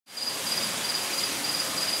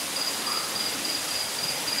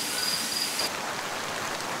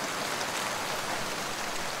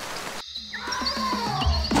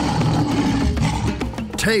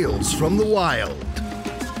Tales from the wild.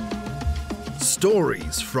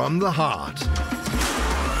 Stories from the heart.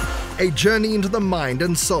 A journey into the mind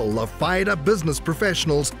and soul of fired-up business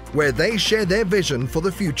professionals where they share their vision for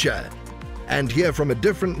the future. And hear from a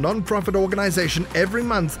different non-profit organization every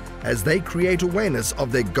month as they create awareness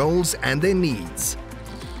of their goals and their needs.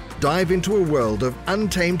 Dive into a world of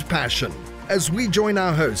untamed passion as we join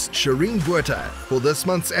our host, Shireen Buerta, for this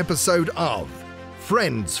month's episode of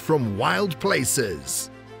Friends from Wild Places.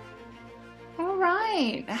 All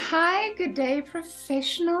right. Hi, good day,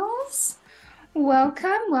 professionals.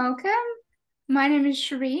 Welcome. My name is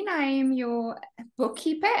Shireen. I am your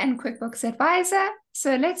bookkeeper and QuickBooks advisor.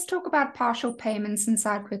 So let's talk about partial payments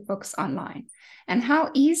inside QuickBooks Online and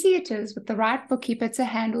how easy it is with the right bookkeeper to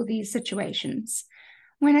handle these situations.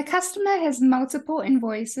 When a customer has multiple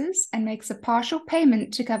invoices and makes a partial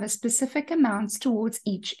payment to cover specific amounts towards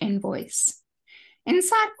each invoice.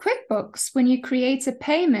 Inside QuickBooks, when you create a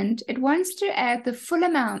payment, it wants to add the full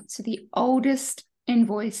amount to the oldest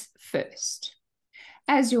invoice first.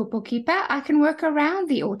 As your bookkeeper, I can work around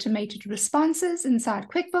the automated responses inside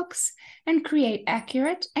QuickBooks and create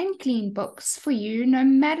accurate and clean books for you, no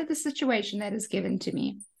matter the situation that is given to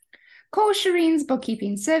me. Call Shireen's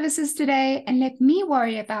bookkeeping services today and let me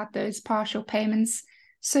worry about those partial payments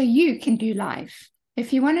so you can do life.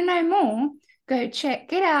 If you want to know more, go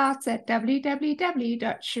check it out at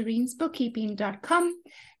www.shireensbookkeeping.com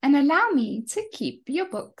and allow me to keep your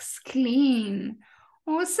books clean.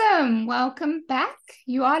 Awesome. Welcome back.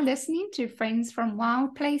 You are listening to Friends from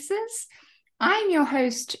Wild Places. I'm your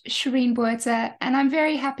host, Shireen Buerta, and I'm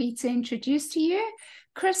very happy to introduce to you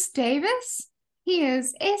Chris Davis. He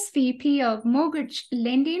is SVP of Mortgage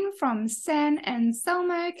Lending from San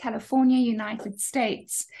Anselmo, California, United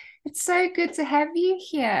States. It's so good to have you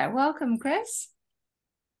here. Welcome, Chris.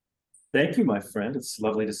 Thank you, my friend. It's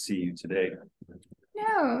lovely to see you today.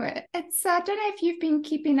 No, it's I don't know if you've been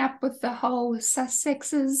keeping up with the whole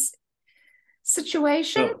Sussex's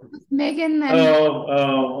situation with Meghan and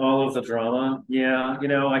all of the drama. Yeah,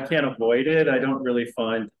 I can't avoid it. I don't really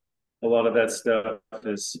find a lot of that stuff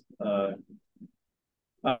is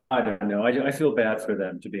I don't know. I feel bad for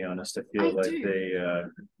them, to be honest. I feel like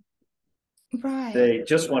they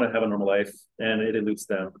just want to have a normal life and it eludes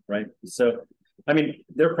them, right? So, I mean,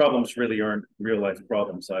 their problems really aren't real life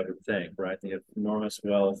problems, I would think, right? They have enormous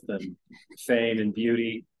wealth and fame and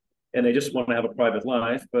beauty, and they just want to have a private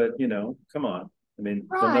life. But come on. I mean,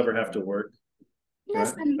 they'll never have to work.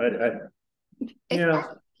 Listen, right?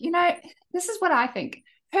 This is what I think.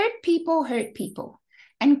 Hurt people.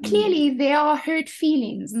 And clearly there are hurt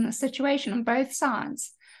feelings in the situation on both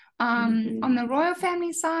sides, on the royal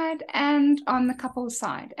family side and on the couple's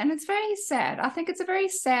side. And it's very sad. I think it's a very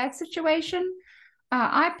sad situation.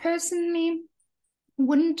 I personally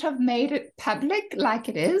wouldn't have made it public like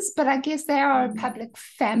it is, but I guess they are a public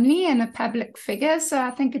family and a public figure. So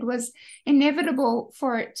I think it was inevitable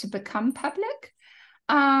for it to become public.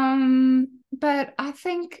 But I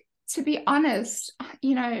think, to be honest,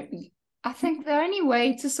 I think the only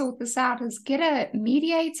way to sort this out is get a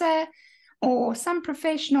mediator or some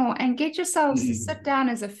professional and get yourselves to sit down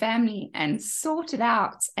as a family and sort it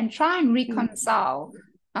out and try and reconcile,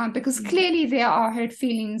 because clearly there are hurt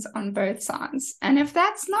feelings on both sides. And if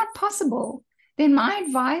that's not possible, then my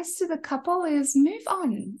advice to the couple is move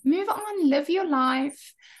on, live your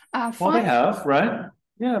life. Well, they have, right?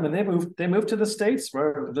 Yeah, I mean, they moved to the States,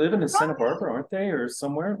 right? They're living in Santa Barbara, aren't they? Or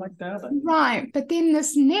somewhere like that. Right. But then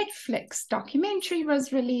this Netflix documentary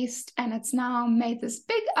was released and it's now made this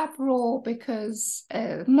big uproar because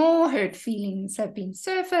more hurt feelings have been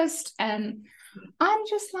surfaced. And I'm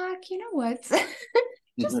just like, you know what?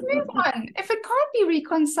 Just move on. If it can't be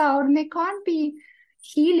reconciled and there can't be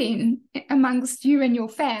healing amongst you and your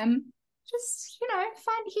fam, just,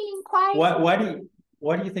 find healing quietly.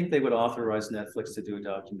 Why do you think they would authorize Netflix to do a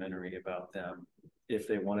documentary about them if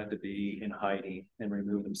they wanted to be in hiding and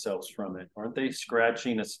remove themselves from it? Aren't they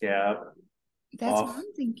scratching a scab? That's what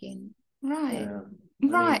I'm thinking. Right. Yeah.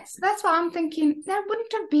 Right. So that's why I'm thinking that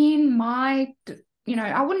wouldn't have been I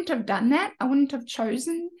wouldn't have done that. I wouldn't have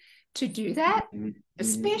chosen to do that,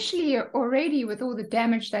 especially already with all the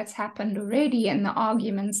damage that's happened already and the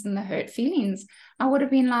arguments and the hurt feelings. I would have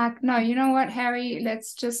been like, no, you know what, Harry,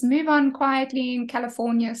 let's just move on quietly in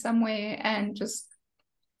California somewhere and just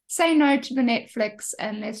say no to the Netflix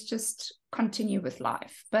and let's just continue with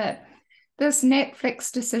life. But this Netflix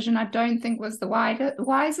decision, I don't think was the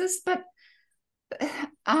wisest, but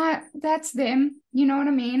that's them. You know what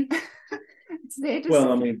I mean? It's their decision.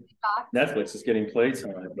 Well, I mean, Netflix is getting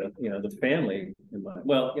playtime, but the family.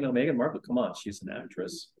 Meghan Markle, come on, she's an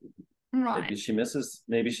actress. Right.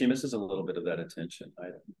 Maybe she misses a little bit of that attention.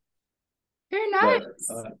 Who But knows?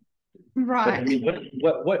 but I Right. mean,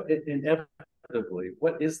 what inevitably,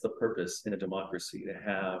 what is the purpose in a democracy to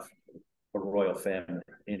have a royal family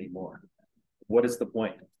anymore? What is the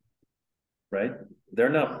point? Right? They're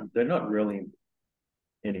not really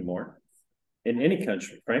anymore in any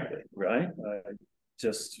country, frankly, right?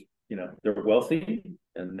 Just, they're wealthy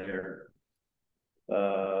and they're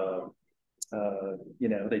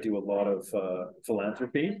they do a lot of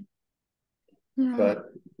philanthropy, Right. but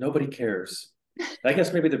nobody cares. I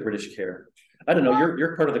guess maybe the British care. I don't know. Well,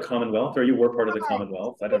 You're part of the Commonwealth, or you were part of the right.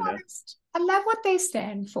 Commonwealth. I To be don't know. honest, I love what they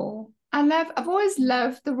stand for. I've always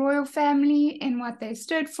loved the royal family and what they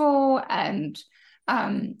stood for, and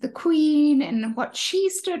the Queen and what she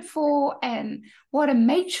stood for, and what a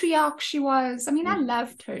matriarch she was. I mean, I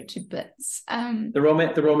loved her to bits.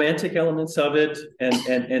 The romantic elements of it, and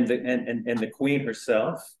the Queen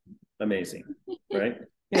herself, amazing, right?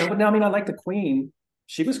 But now, I mean, I like the Queen.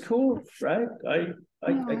 She was cool, right? I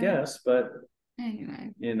Right. guess, but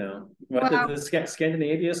Anyway, what well,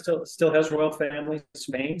 Scandinavia still has royal families.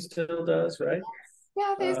 Spain still does, right?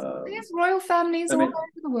 yeah, Uh, there's royal families I all mean,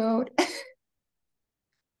 over the world.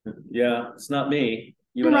 yeah, it's not me.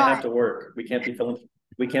 You and I have Right. to work. We can't be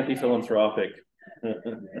philanthropic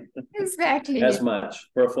Exactly. as much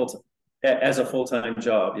for as a full-time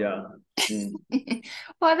job. Yeah. Mm.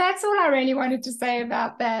 Well, that's all I really wanted to say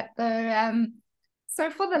about that, though. So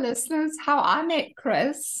for the listeners, how I met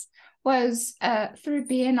Chris was through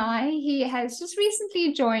BNI. He has just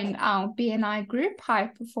recently joined our BNI group, High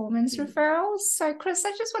Performance Referrals. So, Chris,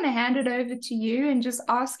 I just want to hand it over to you and just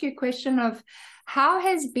ask you a question of how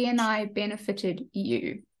has BNI benefited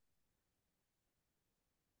you?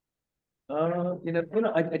 I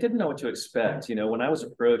didn't know what to expect. When I was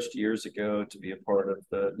approached years ago to be a part of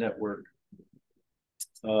the network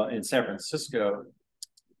in San Francisco,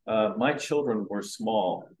 my children were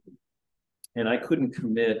small, and I couldn't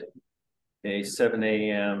commit a 7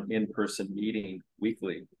 a.m. in-person meeting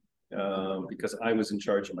weekly because I was in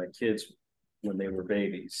charge of my kids when they were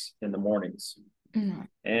babies in the mornings. Mm.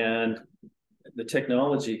 And the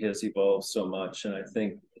technology has evolved so much, and I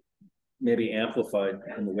think maybe amplified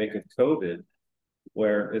in the wake of COVID,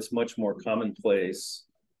 where it's much more commonplace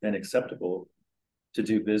and acceptable to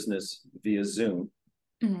do business via Zoom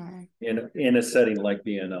Right. in a setting like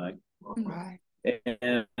BNI. Right.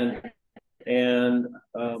 And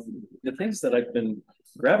the things that I've been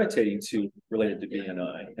gravitating to related to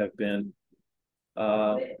BNI have been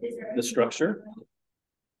the structure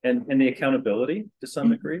and the accountability to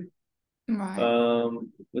some degree. Right.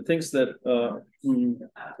 The things that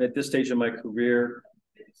at this stage of my career,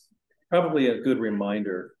 probably a good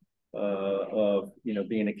reminder of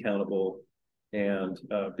being accountable and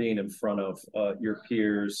being in front of your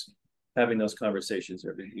peers, having those conversations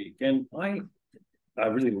every week. And I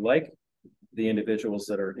really like the individuals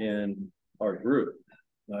that are in our group.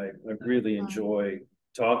 I really enjoy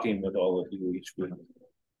talking with all of you each week.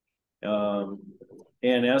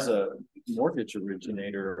 And as a mortgage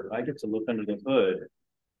originator, I get to look under the hood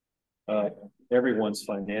of everyone's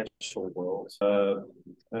financial world,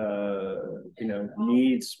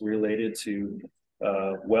 needs related to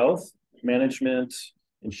wealth management,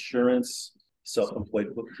 insurance,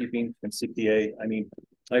 self-employed bookkeeping, and CPA. I mean,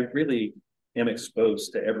 I really am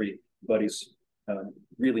exposed to everybody's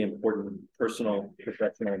really important personal,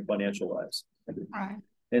 professional, and financial lives. Right.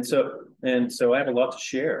 And so I have a lot to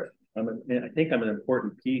share. I think I'm an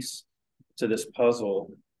important piece to this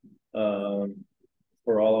puzzle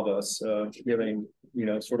for all of us, giving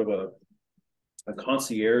sort of a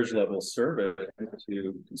concierge level service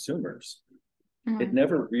to consumers. It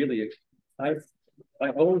never really. I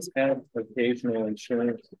always had occasional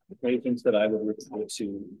insurance agents that I would refer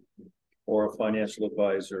to, or a financial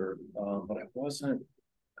advisor, but I wasn't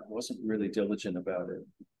really diligent about it.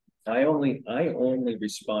 I only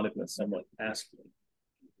responded when someone asked me,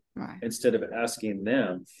 Right. instead of asking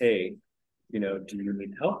them, hey, do you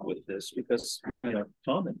need help with this? Because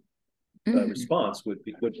common response would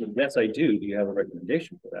be, yes, I do. Do you have a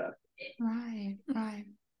recommendation for that? Right. Right.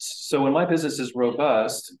 So when my business is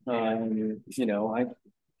robust, I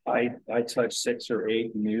touch 6 or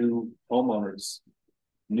 8 new homeowners,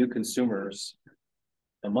 new consumers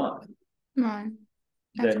a month. Right.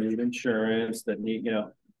 That need insurance, that need,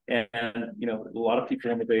 and a lot of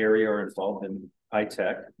people in the Bay Area are involved in high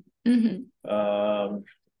tech.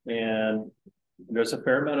 And there's a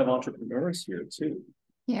fair amount of entrepreneurs here too.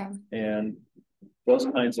 Yeah. And those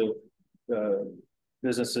kinds of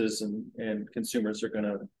businesses and consumers are going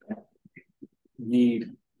to need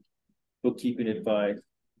bookkeeping advice,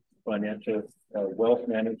 financial wealth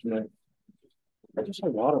management, just a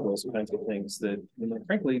lot of those kinds of things that,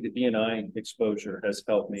 frankly, the B&I exposure has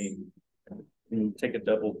helped me take a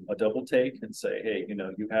double take and say, hey, you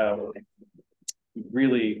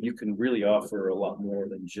can really offer a lot more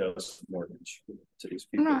than just mortgage to these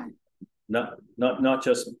people. Right. Not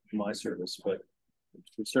just my service, but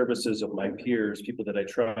the services of my peers, people that I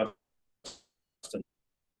trust and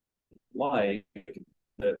like,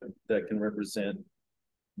 that can represent,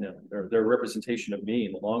 their representation of me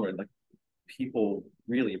in the long run. Like, people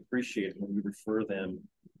really appreciate it when you refer them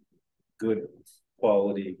good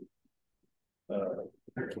quality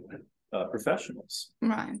professionals.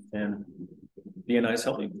 Right. And B&I is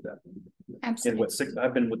helping with that. Absolutely. And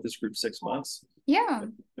I've been with this group 6 months. Yeah.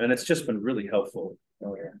 And it's just been really helpful.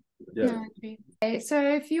 Yeah. Okay, so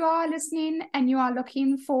if you are listening and you are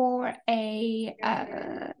looking for a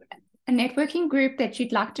networking group that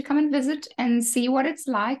you'd like to come and visit and see what it's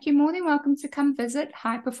like, you're more than welcome to come visit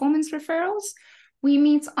High Performance Referrals. We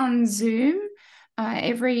meet on Zoom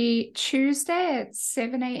every Tuesday at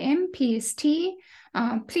 7 a.m. PST.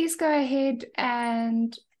 Please go ahead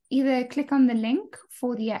and either click on the link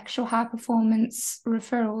for the actual High Performance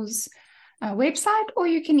Referrals website, or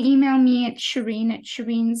you can email me at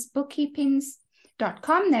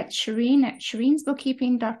shireen@shireen'sbookkeeping.com. That's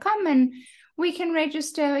shireen@shireen'sbookkeeping.com, and we can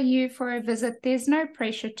register you for a visit. There's no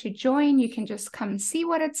pressure to join. You can just come see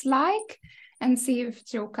what it's like and see if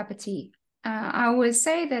it's your cup of tea. I always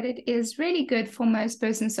say that it is really good for most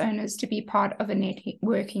business owners to be part of a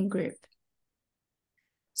networking group.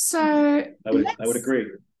 So I would agree.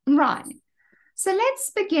 Right. So let's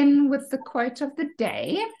begin with the quote of the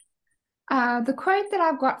day. The quote that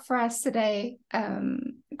I've got for us today,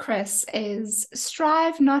 Chris, is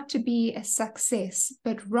strive not to be a success,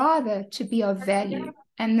 but rather to be of value.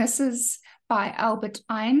 And this is by Albert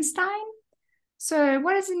Einstein. So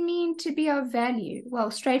what does it mean to be of value? Well,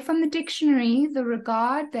 straight from the dictionary, the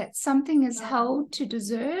regard that something is held to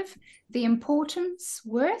deserve, the importance,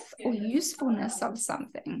 worth, or usefulness of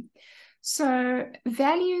something. So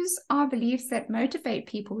values are beliefs that motivate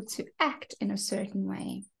people to act in a certain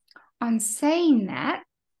way. On saying that,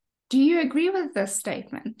 do you agree with this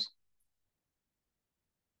statement?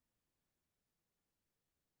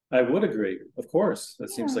 I would agree. Of course. That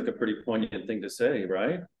seems like a pretty poignant thing to say,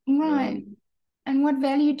 right? Right. And what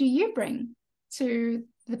value do you bring to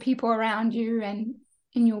the people around you and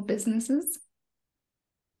in your businesses?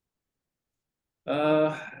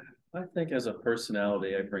 I think as a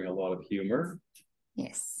personality, I bring a lot of humor.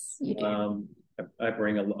 Yes, you do. I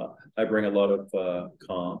bring a lot of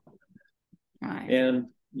calm. Right. And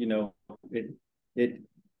it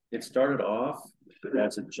started off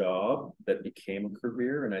as a job that became a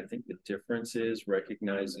career, and I think the difference is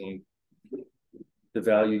recognizing the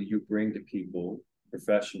value you bring to people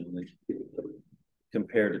professionally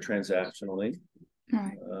compared to transactionally.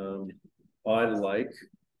 Right.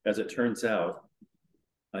 As it turns out,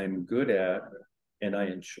 I'm good at and I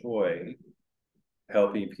enjoy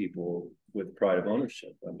helping people with pride of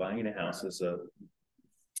ownership. Buying a house is a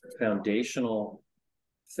foundational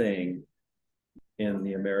thing in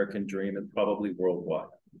the American dream and probably worldwide.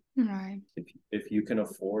 Right. If you can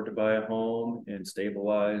afford to buy a home and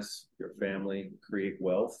stabilize your family, create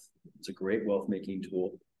wealth, it's a great wealth making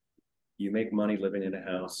tool. You make money living in a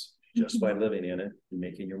house just by living in it and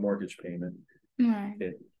making your mortgage payment.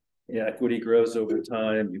 Right. Equity grows over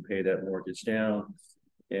time. You pay that mortgage down,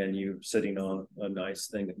 and you're sitting on a nice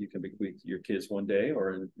thing that you can bequeath to your kids one day,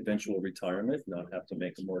 or in eventual retirement, not have to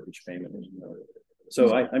make a mortgage payment.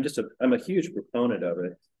 So I'm a huge proponent of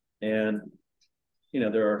it. And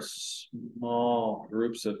there are small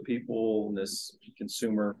groups of people in this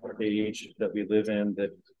consumer age that we live in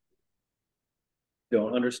that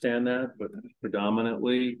don't understand that, but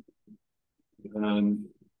predominantly, when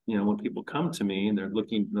people come to me and they're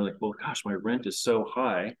like, well, gosh, my rent is so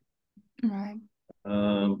high. Right.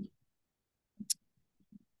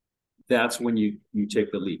 That's when you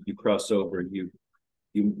take the leap. You cross over and you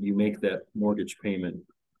make that mortgage payment.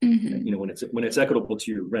 When it's equitable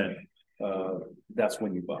to your rent, that's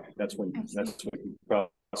when you buy. That's when you cross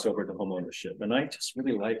over to home ownership. And I just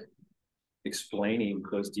really like explaining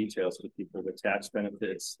those details to people. The tax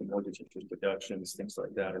benefits, the mortgage interest deductions, things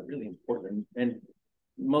like that are really important. And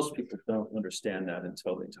most people don't understand that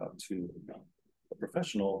until they talk to a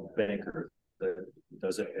professional banker that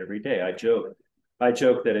does it every day. I joke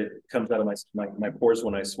that it comes out of my pores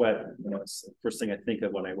when I sweat. It's the first thing I think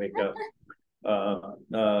of when I wake up.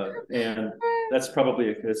 And that's probably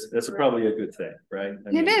a good thing, right?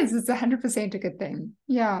 It is. It's 100% a good thing.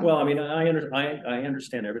 Yeah. Well, I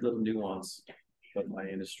understand every little nuance of my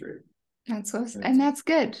industry. That's awesome. And that's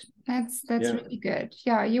good. That's Yeah. really good.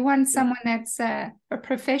 Yeah, you want someone that's a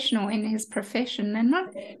professional in his profession, and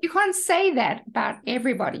not, you can't say that about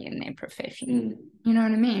everybody in their profession. You know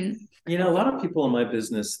what I mean? You know, a lot of people in my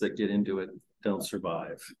business that get into it don't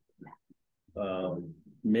survive.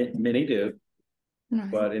 Many do,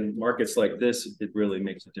 Right. but in markets like this, it really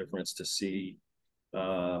makes a difference to see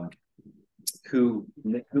who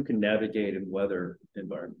can navigate and weather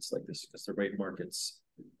environments like this, because the rate market's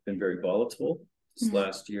been very volatile this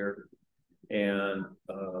last year, and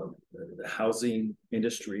the housing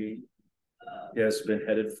industry has been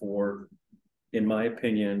headed for, in my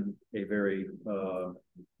opinion, a very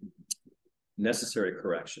necessary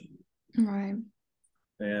correction. Right.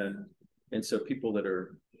 And so people that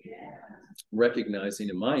are recognizing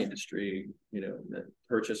in my industry, you know, that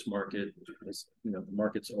purchase market is, you know, the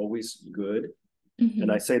market's always good.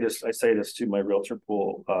 And I say this to my realtor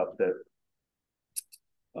pool, that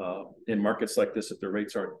in markets like this, if the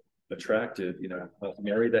rates aren't attractive, you know,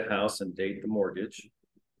 marry the house and date the mortgage,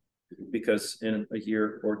 because in a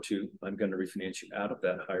year or two, I'm going to refinance you out of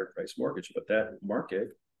that higher price mortgage. But that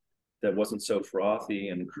market that wasn't so frothy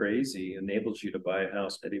and crazy enables you to buy a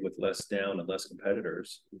house maybe with less down and less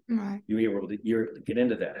competitors. Right. You're able to get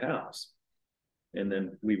into that house, and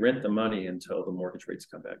then we rent the money until the mortgage rates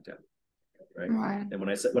come back down. Right. And when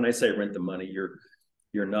I say rent the money,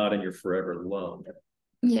 you're not in your forever loan.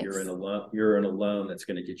 Yes. You're in a loan that's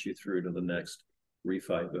going to get you through to the next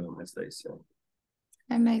refi boom, as they say.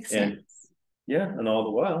 That makes sense. Yeah, and all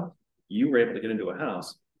the while, you were able to get into a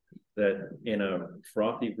house that, in a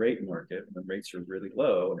frothy rate market, when rates are really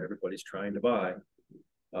low and everybody's trying to buy,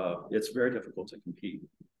 it's very difficult to compete.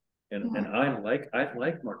 And I like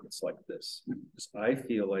markets like this, because I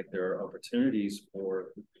feel like there are opportunities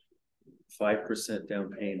for 5% down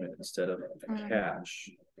payment instead of cash,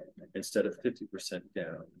 instead of 50%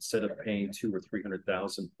 down, instead of paying $200,000 or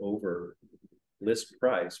 $300,000 over list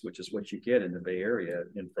price, which is what you get in the Bay Area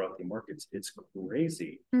in frothy markets. It's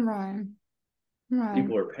crazy. Right.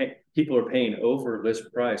 People are paying over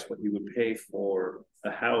list price what you would pay for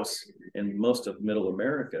a house in most of Middle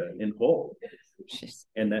America in whole.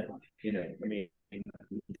 And that, you know, I mean,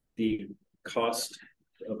 the cost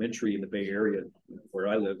of entry in the Bay Area where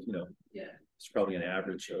I live, you know, it's probably an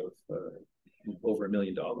average of over $1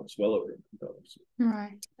 million, well over $1 million.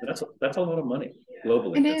 Right. That's a lot of money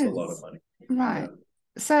globally. That's a lot of money. Right. Yeah.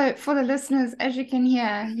 So for the listeners, as you can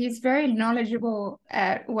hear, he's very knowledgeable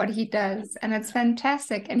at what he does, and it's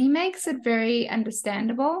fantastic. And he makes it very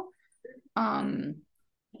understandable,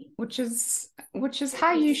 which is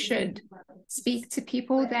how you should speak to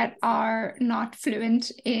people that are not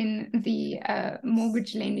fluent in the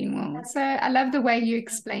mortgage lending world. So I love the way you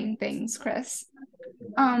explain things, Chris.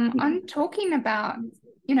 On talking about,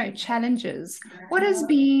 you know, challenges, what has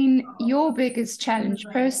been your biggest challenge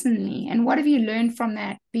personally, and what have you learned from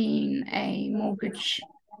that, being a mortgage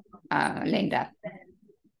lender?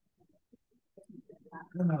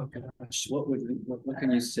 Oh gosh, what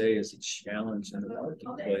can you say is a challenge in the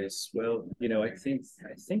marketplace? Well, you know, I think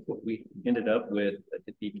what we ended up with at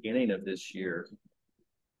the beginning of this year,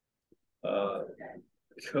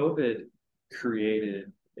 COVID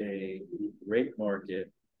created a rate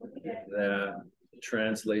market that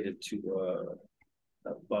translated to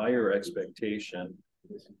a buyer expectation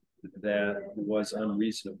that was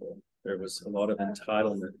unreasonable. There was a lot of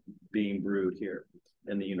entitlement being brewed here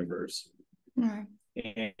in the universe. Right.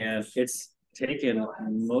 And it's taken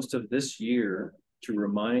most of this year to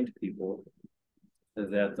remind people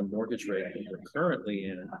that the mortgage rate that we're currently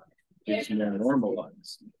in is more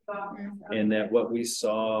normalized. And that what we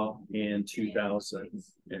saw in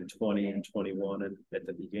 2020 and 21 and at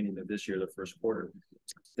the beginning of this year, the first quarter,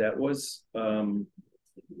 that was a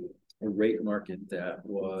rate market that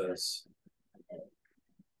was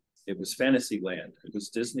fantasy land. It was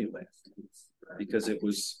Disneyland, because it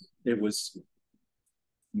was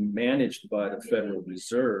managed by the Federal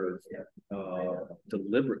Reserve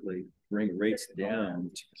deliberately bring rates down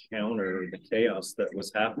to counter the chaos that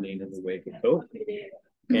was happening in the wake of COVID.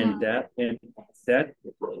 And that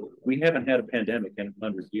we haven't had a pandemic in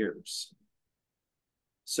 100 years.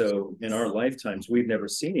 So in our lifetimes, we've never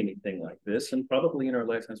seen anything like this, and probably in our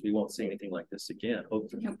lifetimes, we won't see anything like this again,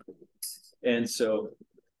 hopefully. And so,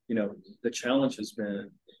 you know, the challenge has been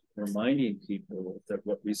reminding people that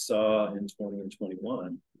what we saw in 20 and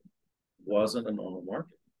 21 wasn't a normal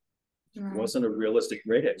market. It wasn't a realistic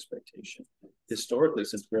rate expectation. Historically,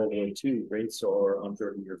 since World War II, rates are on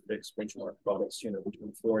 30-year fixed benchmark products, you know,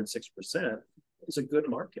 between 4% and 6% is a good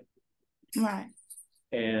market. Right.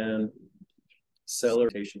 And seller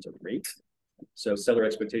expectations of rate. So seller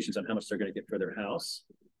expectations on how much they're going to get for their house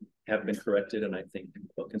have been corrected, and I think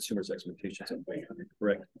consumers' expectations have been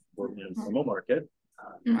correct for the normal market.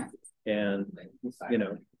 And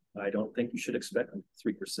I don't think you should expect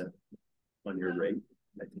 3% on your rate.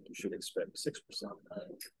 I think you should expect 6%.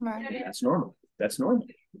 Right. That's normal. That's normal.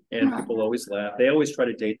 And people always laugh. They always try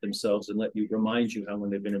to date themselves and remind you how long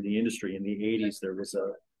they've been in the industry. In the 80s, there was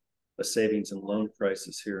a savings and loan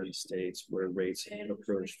crisis here in the States where rates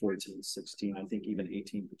approached 14, 16, I think even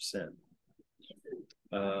 18%.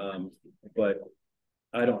 But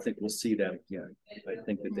I don't think we'll see that again. I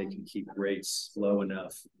think that they can keep rates low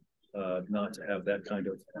enough not to have that kind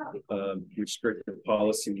of restrictive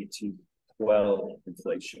policy to quell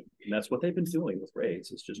inflation. And that's what they've been doing with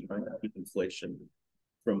rates. It's just trying to keep inflation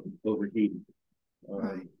from overheating.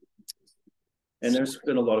 And there's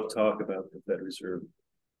been a lot of talk about the Fed Reserve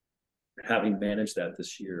having managed that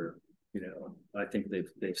this year. I think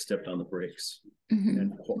they've stepped on the brakes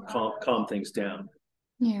and calm things down.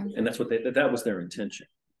 Yeah. And that's what that was their intention.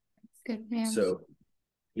 Good. Yeah. So,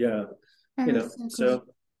 yeah, so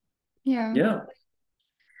yeah.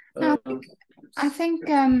 No, I think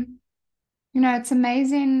it's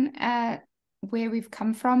amazing where we've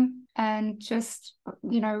come from, and just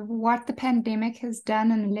what the pandemic has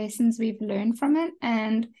done and the lessons we've learned from it.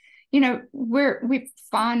 And we've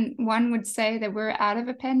found, one would say that we're out of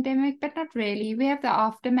a pandemic, but not really. We have the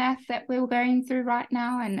aftermath that we're going through right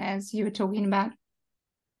now, and as you were talking about,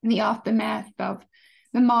 the aftermath of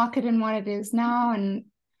the market and what it is now, and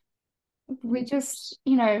we just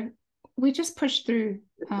push through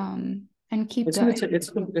and keep going. It's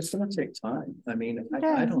going to take time. I mean,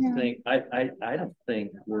 I don't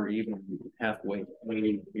think we're even halfway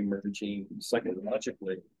emerging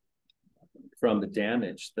psychologically from the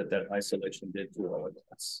damage that isolation did to all of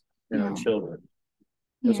us and our children.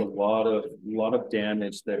 There's a lot of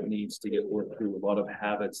damage that needs to get worked through, a lot of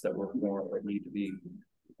habits that were formed that need to be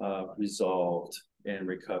resolved and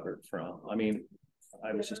recovered from. I mean,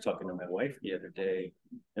 I was just talking to my wife the other day,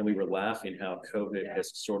 and we were laughing how COVID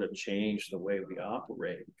has sort of changed the way we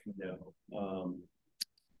operate.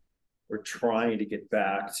 We're trying to get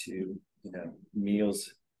back to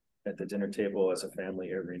meals at the dinner table as a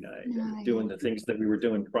family every night, doing the things that we were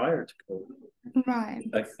doing prior to COVID. Right.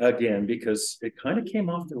 Again, because it kind of came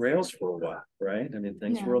off the rails for a while, right? I mean,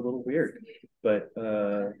 things were a little weird, but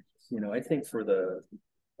I think for the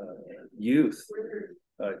youth,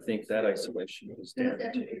 I think that isolation was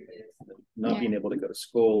damaging. Not being able to go to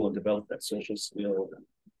school and develop that social skill,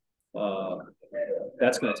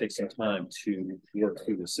 that's going to take some time to work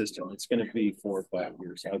through the system. It's going to be 4 or 5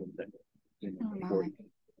 years, I would think.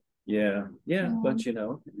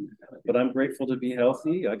 But I'm grateful to be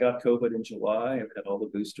healthy. I got COVID in July. I've had all the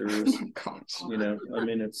boosters. I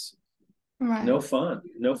mean, it's no fun,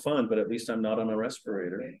 but at least I'm not on a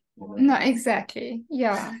respirator. No, exactly.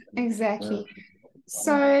 Yeah, exactly.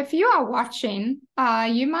 So if you are watching,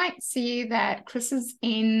 you might see that Chris is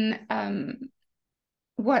in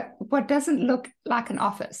what doesn't look like an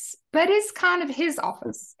office, but is kind of his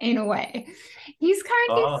office in a way. He's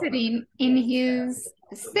currently sitting in his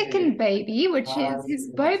second baby, which is his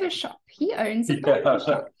boba shop. He owns a boba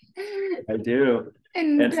shop. I do.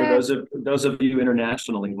 And for those of you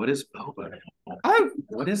internationally, what is boba?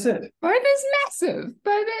 What is it? Boba is massive.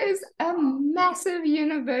 Boba is a massive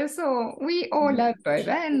universal. We all love boba,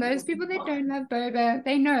 and those people that don't love boba,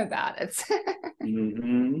 they know about it.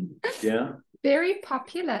 Yeah. Very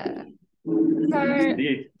popular. So,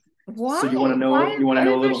 why? So you want to know? You want to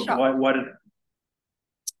know a little why did?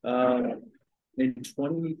 In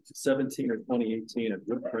 2017 or 2018, a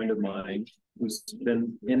good friend of mine who's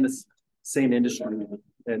been in the same industry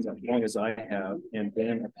as long as I have, and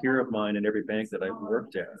been a peer of mine in every bank that I've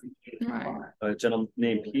worked at. A gentleman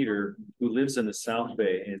named Peter, who lives in the South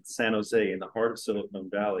Bay in San Jose, in the heart of Silicon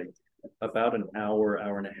Valley, about an hour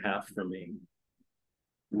and a half from me.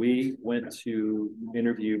 We went to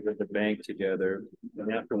interview with the bank together,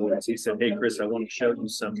 and afterwards he said, "Hey, Chris, I want to show you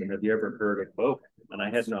something. Have you ever heard of boba?" And I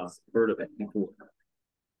had not heard of it before.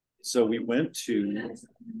 So we went to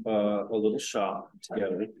a little shop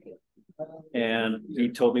together, and he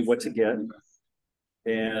told me what to get.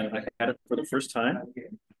 And I had it for the first time,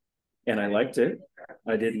 and I liked it.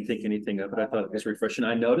 I didn't think anything of it. I thought it was refreshing.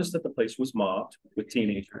 I noticed that the place was mobbed with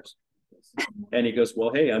teenagers. And he goes,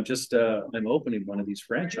 "Well, hey, I'm opening one of these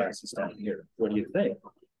franchises down here. What do you think?"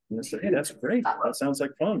 And I said, "Hey, that's great. That sounds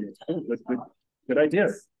like fun. Good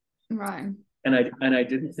idea." Right. And I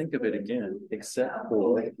didn't think of it again, except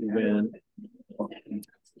for when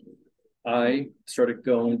I started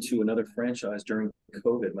going to another franchise during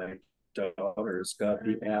COVID. My daughters got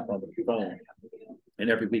the app on the phone, and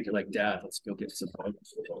every week they're like, "Dad, let's go get some boba."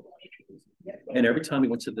 And every time we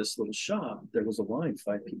went to this little shop, there was a line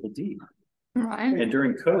 5 people deep. Right. And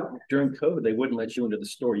during COVID, they wouldn't let you into the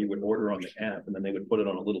store. You would order on the app, and then they would put it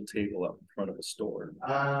on a little table out in front of the store.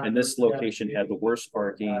 And this location had the worst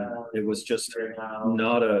parking. It was just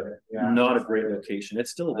not a great location.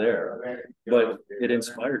 It's still there, but it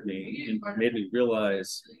inspired me and made me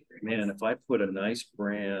realize, man, if I put a nice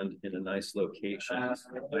brand in a nice location,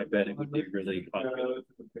 I bet it would be really popular.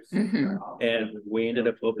 Mm-hmm. And we ended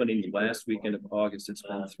up opening the last weekend of August. It's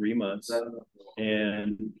been 3 months,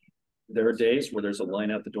 and there are days where there's a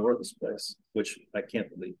line out the door of this place, which I can't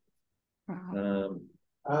believe. Wow.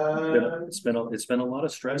 It's been a lot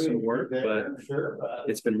of stress and work, but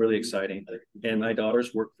it's been really exciting. And my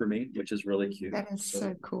daughters work for me, which is really cute. That is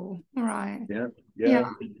so cool. Right.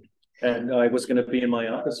 Yeah. And I was going to be in my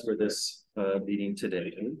office for this meeting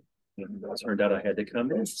today. And it turned out I had to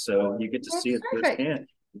come in, so you get to see it firsthand.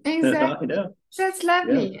 Exactly. I know. That's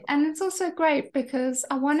lovely. And it's also great because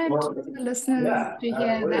I wanted the listeners to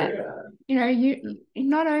hear that, you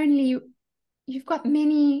not only you've got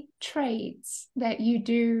many trades that you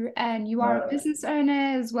do, and you are a business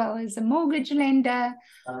owner as well as a mortgage lender.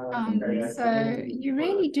 So you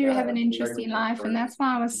really do have an interesting life, and that's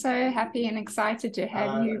why I was so happy and excited to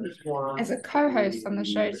have you as a co-host on the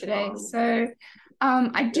show today. So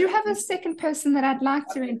I do have a second person that I'd like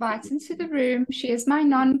to invite into the room. She is my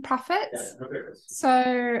non-profit.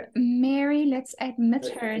 So Mary, let's admit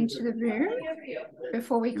her into the room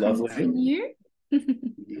before we continue.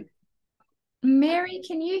 Mary,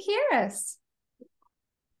 can you hear us?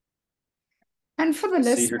 And for the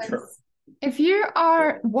listeners, if you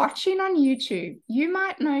are watching on YouTube, you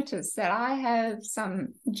might notice that I have some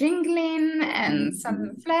jingling and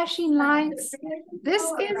some flashing lights. This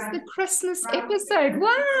is the Christmas episode.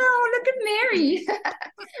 Wow, look at Mary.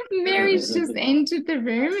 Mary's just entered the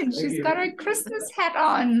room and she's got her Christmas hat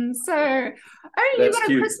on. So, oh, you got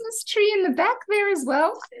a Christmas tree in the back there as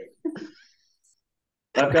well.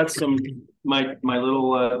 I've got some, my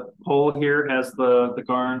little pole here has the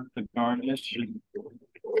garnish.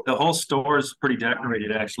 The whole store is pretty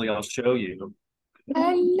decorated, actually. I'll show you.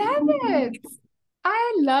 I love it.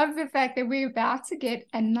 I love the fact that we're about to get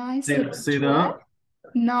a nice see that?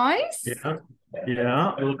 Nice.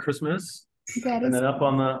 Yeah, a little Christmas. And then up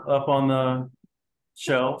on the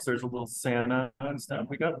shelves, there's a little Santa and stuff.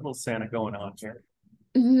 We got a little Santa going on here.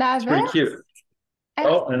 Love it. Pretty cute.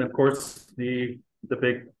 And of course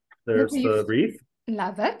there's the wreath.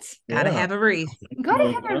 Love it. Gotta have a wreath.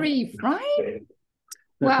 Gotta have a wreath, right?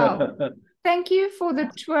 Wow. Thank you for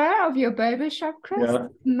the tour of your boba shop, Chris. Yeah.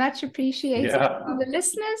 Much appreciated. Yeah. For the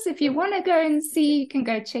listeners, if you want to go and see, you can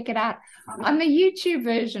go check it out on the YouTube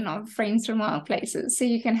version of Friends from Wild Places, so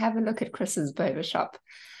you can have a look at Chris's boba shop.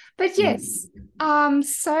 But yes, I'm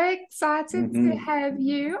so excited to have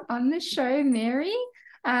you on the show, Mary.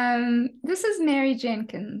 This is Mary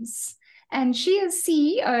Jenkins, and she is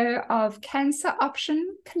CEO of Cancer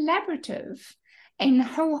Option Collaborative in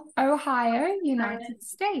Ohio, United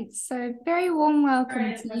States. So very warm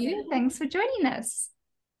welcome to you. Thanks for joining us.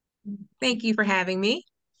 Thank you for having me.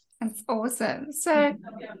 That's awesome. So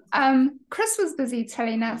Chris was busy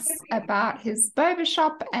telling us about his boba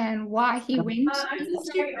shop and why he went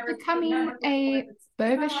into becoming a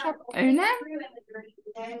boba shop owner.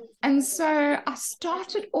 And so I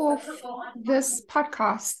started off this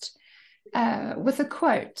podcast with a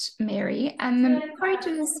quote, Mary, and the quote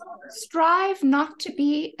is, "Strive not to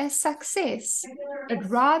be a success, but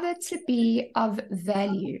rather to be of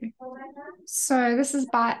value." So this is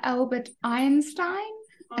by Albert Einstein.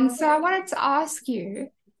 And so I wanted to ask you,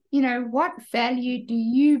 what value do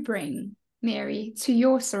you bring, Mary, to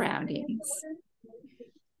your surroundings?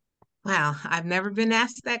 Wow, I've never been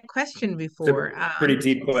asked that question before. It's a pretty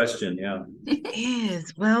deep question, yeah. It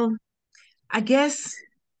is. Well, I guess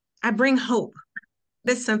I bring hope.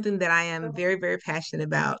 That's something that I am very, very passionate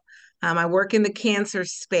about. I work in the cancer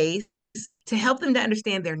space to help them to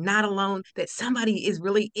understand they're not alone, that somebody is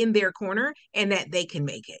really in their corner and that they can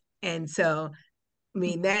make it. And so,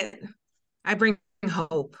 that I bring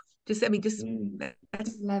hope. I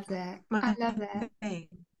love that. I love that. Thing.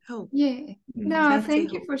 Hope. Yeah. No,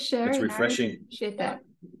 thank you for sharing. It's refreshing. I appreciate that.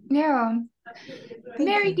 Yeah.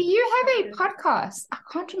 Mary, do you have a podcast? I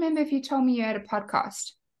can't remember if you told me you had a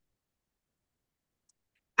podcast.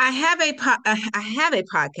 I have a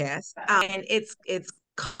podcast, and it's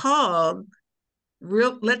called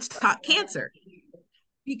Let's Talk Cancer,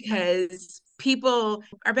 because people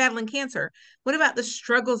are battling cancer. What about the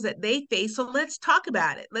struggles that they face? So let's talk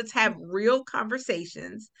about it. Let's have real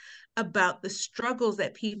conversations about the struggles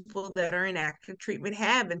that people that are in active treatment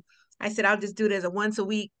have. And I said, I'll just do it as a once a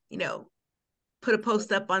week, put a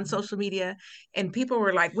post up on social media, and people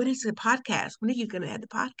were like, "When is the podcast? When are you going to have the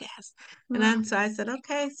podcast?" And Wow. so I said,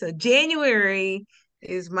 "Okay, so January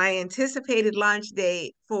is my anticipated launch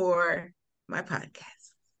date for my podcast."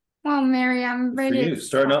 Well, Mary, I'm For really you,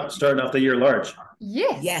 starting off the year large.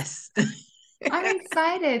 Yes, Yes. I'm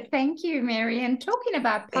excited. Thank you, Mary. And talking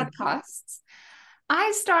about Thank you. podcasts,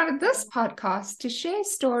 I started this podcast to share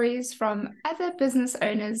stories from other business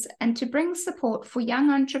owners and to bring support for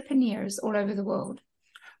young entrepreneurs all over the world.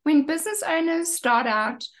 When business owners start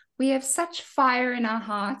out, we have such fire in our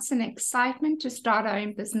hearts and excitement to start our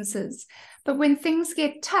own businesses. But when things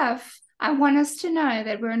get tough, I want us to know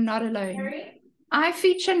that we're not alone. I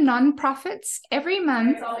feature nonprofits every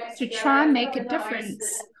month to try and make a difference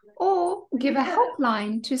or give a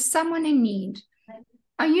helpline to someone in need.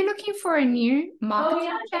 Are you looking for a new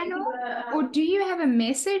marketing channel, or do you have a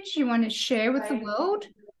message you want to share with the world?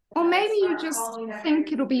 Or maybe you just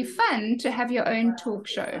think it'll be fun to have your own talk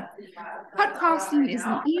show. Podcasting is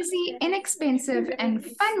an easy, inexpensive, and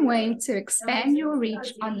fun way to expand your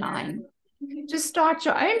reach online. To start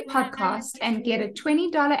your own podcast and get a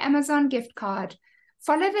 $20 Amazon gift card,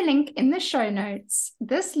 follow the link in the show notes.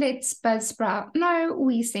 This lets Buzzsprout know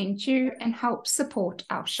we sent you and helps support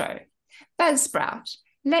our show. Buzzsprout,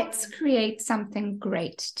 let's create something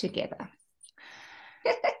great together.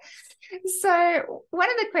 So one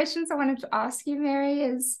of the questions I wanted to ask you, Mary,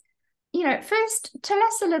 is, first tell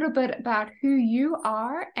us a little bit about who you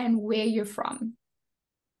are and where you're from.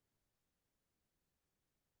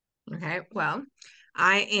 Okay, well,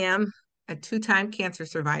 I am a 2-time cancer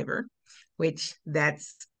survivor, which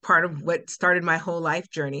that's part of what started my whole life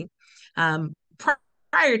journey.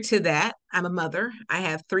 Prior to that, I'm a mother. I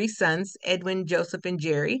have 3 sons, Edwin, Joseph, and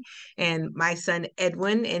Jerry. And my son,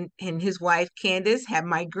 Edwin, and his wife, Candace, have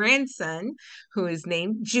my grandson, who is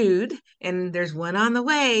named Jude. And there's one on the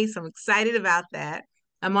way, so I'm excited about that.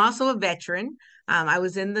 I'm also a veteran. I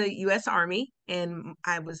was in the U.S. Army, and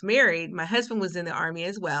I was married. My husband was in the Army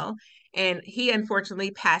as well. And he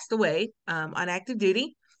unfortunately passed away on active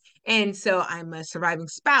duty. And so I'm a surviving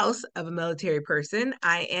spouse of a military person.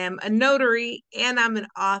 I am a notary and I'm an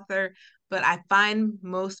author, but I find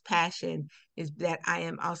most passion is that I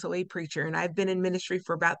am also a preacher, and I've been in ministry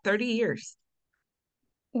for about 30 years.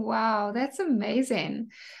 Wow, that's amazing.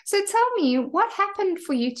 So tell me, what happened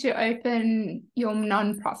for you to open your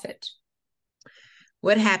nonprofit?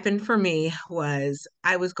 What happened for me was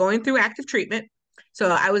I was going through active treatment. So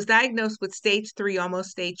I was diagnosed with stage 3, almost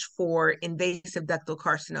stage 4 invasive ductal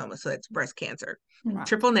carcinoma. So that's breast cancer, Right.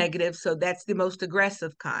 triple negative. So that's the most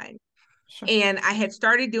aggressive kind. Sure. And I had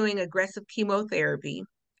started doing aggressive chemotherapy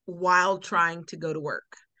while trying to go to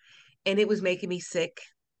work. And it was making me sick.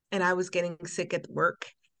 And I was getting sick at work.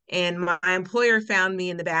 And my employer found me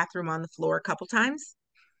in the bathroom on the floor a couple times.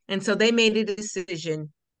 And so they made a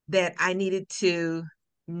decision that I needed to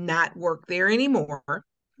not work there anymore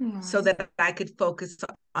so Right. that I could focus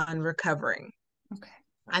on recovering. Okay.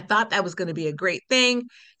 I thought that was going to be a great thing.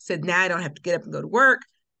 Said, now I don't have to get up and go to work.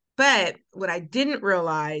 But what I didn't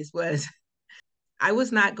realize was I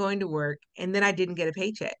was not going to work, and then I didn't get a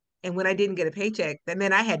paycheck. And when I didn't get a paycheck, that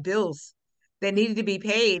meant I had bills that needed to be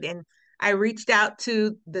paid. And I reached out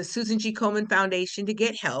to the Susan G. Komen Foundation to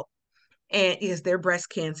get help. And is their breast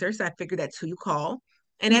cancer. So I figured that's who you call.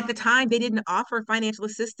 And at the time, they didn't offer financial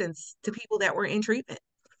assistance to people that were in treatment.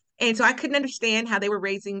 And so I couldn't understand how they were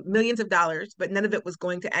raising millions of dollars, but none of it was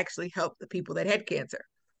going to actually help the people that had cancer.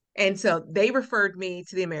 And so they referred me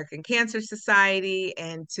to the American Cancer Society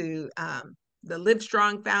and to the Live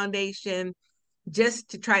Strong Foundation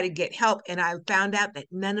just to try to get help. And I found out that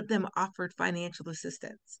none of them offered financial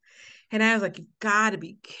assistance. And I was like, you've got to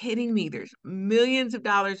be kidding me. There's millions of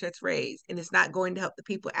dollars that's raised, and it's not going to help the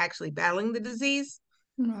people actually battling the disease.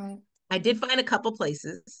 Right. I did find a couple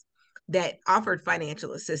places that offered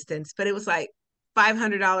financial assistance, but it was like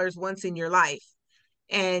 $500 once in your life.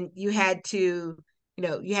 And you had to,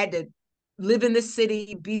 you had to live in this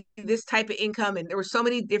city, be this type of income. And there were so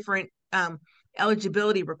many different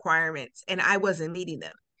eligibility requirements, and I wasn't meeting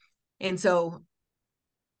them. And so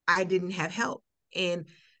I didn't have help. And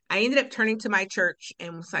I ended up turning to my church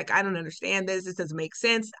and was like, I don't understand this. This doesn't make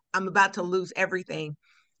sense. I'm about to lose everything.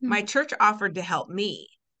 My church offered to help me,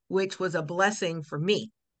 which was a blessing for me.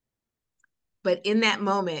 But in that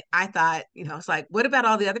moment, I thought, it's like, what about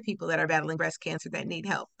all the other people that are battling breast cancer that need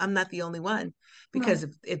help? I'm not the only one. Because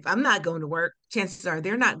if I'm not going to work, chances are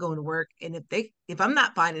they're not going to work. And if I'm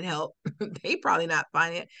not finding help, they probably not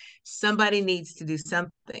finding it. Somebody needs to do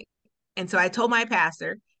something. And so I told my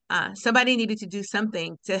pastor, somebody needed to do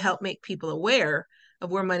something to help make people aware of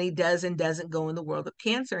where money does and doesn't go in the world of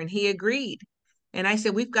cancer. And he agreed. And I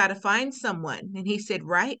said, we've got to find someone. And he said,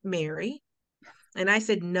 right, Mary. And I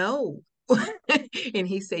said, no. And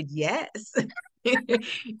he said, yes.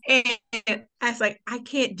 And I was like, I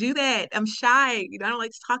can't do that. I'm shy. I don't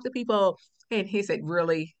like to talk to people. And he said,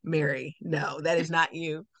 really, Mary? No, that is not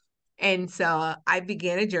you. And so I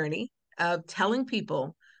began a journey of telling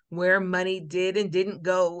people where money did and didn't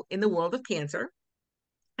go in the world of cancer.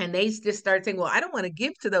 And they just started saying, well, I don't want to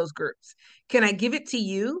give to those groups. Can I give it to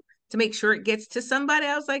you to make sure it gets to somebody?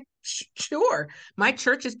 I was like, sure. My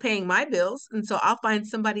church is paying my bills. And so I'll find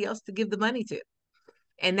somebody else to give the money to.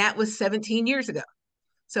 And that was 17 years ago.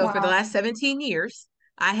 So for the Wow. last 17 years,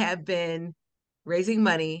 I have been raising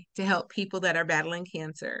money to help people that are battling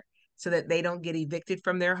cancer so that they don't get evicted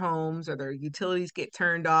from their homes or their utilities get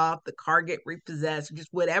turned off, the car get repossessed, just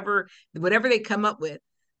whatever they come up with.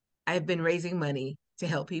 I've been raising money to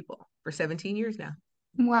help people for 17 years now.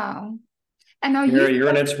 Wow. And are Mary, you, you're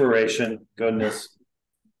an inspiration. Goodness.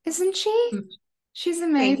 isn't she? She's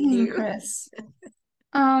Thank amazing, you. Chris.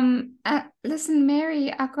 Listen,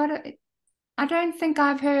 Mary, I don't think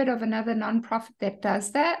I've heard of another nonprofit that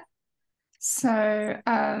does that. So,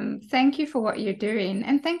 thank you for what you're doing,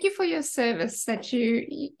 and thank you for your service that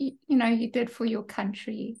you did for your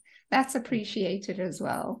country. That's appreciated as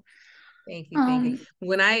well. Thank you. Thank you.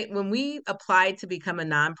 When we applied to become a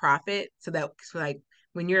nonprofit, so like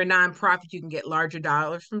when you're a nonprofit, you can get larger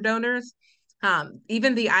dollars from donors.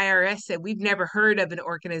 Even the IRS said we've never heard of an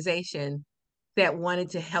organization that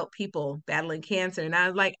wanted to help people battling cancer. And I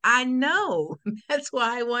was like, I know. That's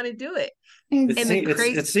why I want to do it.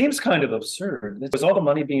 It seems kind of absurd. Was all the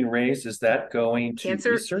money being raised, is that going to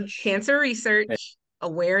cancer research,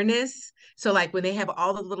 awareness. So like when they have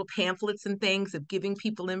all the little pamphlets and things of giving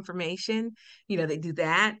people information, they do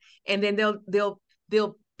that. And then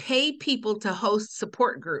they'll pay people to host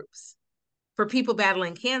support groups for people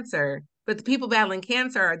battling cancer. But the people battling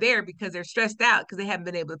cancer are there because they're stressed out because they haven't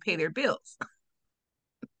been able to pay their bills.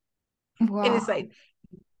 Wow. And it's like,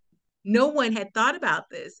 no one had thought about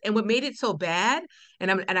this. And what made it so bad,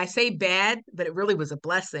 and I say bad, but it really was a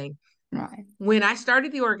blessing. Right. When I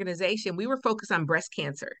started the organization, we were focused on breast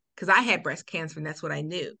cancer because I had breast cancer and that's what I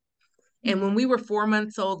knew. And when we were 4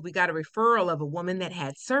 months old, we got a referral of a woman that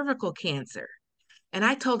had cervical cancer. And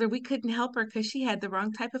I told her we couldn't help her because she had the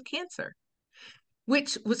wrong type of cancer,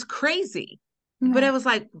 which was crazy. No. But I was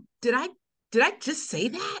like, did I just say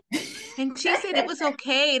that? And she said it was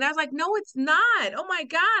okay. And I was like, no, it's not. Oh my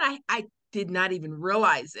God. I did not even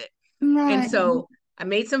realize it. Right. And so I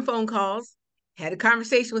made some phone calls, had a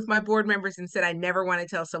conversation with my board members and said, I never want to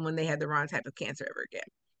tell someone they had the wrong type of cancer ever again.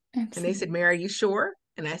 Absolutely. And they said, Mary, are you sure?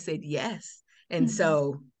 And I said, yes. And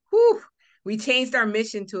so we changed our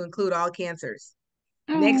mission to include all cancers.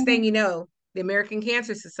 Next thing you know, the American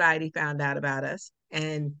Cancer Society found out about us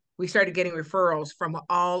and we started getting referrals from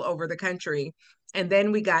all over the country. And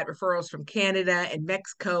then we got referrals from Canada and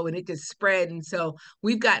Mexico and it just spread. And so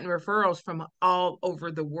we've gotten referrals from all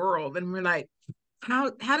over the world. And we're like, how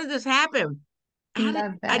did this happen?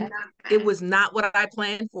 It was not what I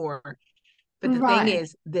planned for. But the thing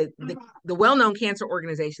is, the well-known cancer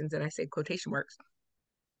organizations, and I say quotation marks,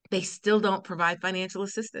 they still don't provide financial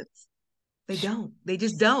assistance. They don't. They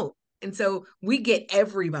just don't. And so we get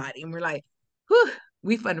everybody and we're like, whew,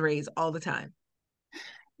 we fundraise all the time.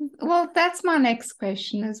 Well, that's my next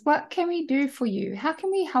question is what can we do for you? How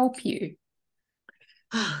can we help you?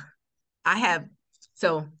 I have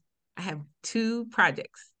 2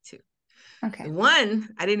 projects too. Okay. One,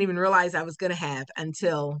 I didn't even realize I was going to have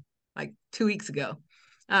until like 2 weeks ago.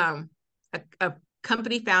 A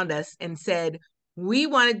company found us and said, we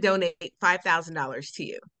want to donate $5,000 to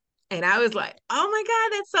you. And I was like, oh my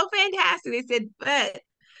God, that's so fantastic. They said, but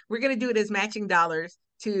we're going to do it as matching dollars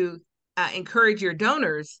to encourage your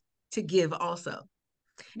donors to give also.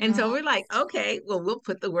 And so we're like, okay, well, we'll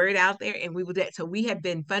put the word out there and we will do it. So we have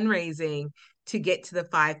been fundraising to get to the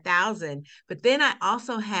 5,000. But then I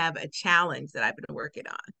also have a challenge that I've been working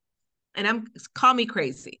on. And call me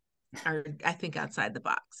crazy, or I think outside the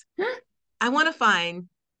box. I want to find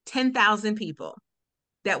 10,000 people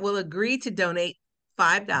that will agree to donate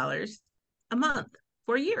 $5 a month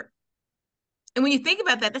for a year. And when you think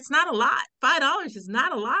about that, that's not a lot. $5 is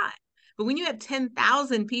not a lot. But when you have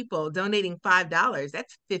 10,000 people donating $5,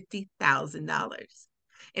 that's $50,000.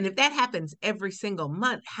 And if that happens every single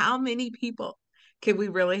month, how many people can we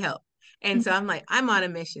really help? And so I'm like, I'm on a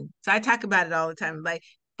mission. So I talk about it all the time. I'm like,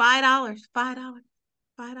 $5, $5,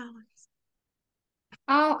 $5.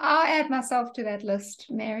 I'll add myself to that list,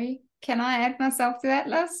 Mary. Can I add myself to that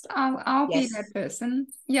list? I'll Yes. be that person.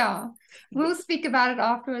 Yeah. We'll speak about it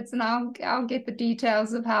afterwards and I'll get the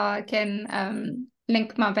details of how I can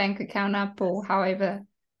link my bank account up or however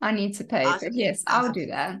I need to pay. Awesome. But yes, Awesome. I'll do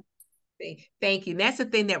that. Thank you. And that's the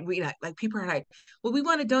thing that we like people are like, well, we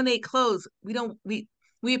want to donate clothes.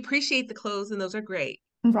 We appreciate the clothes and those are great.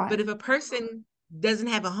 Right. But if a person doesn't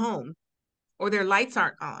have a home or their lights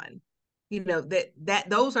aren't on, that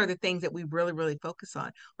those are the things that we really, really focus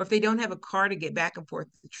on. Or if they don't have a car to get back and forth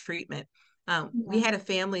to treatment. We had a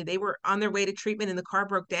family, they were on their way to treatment and the car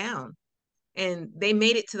broke down and they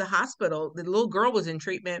made it to the hospital. The little girl was in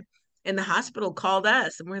treatment and the hospital called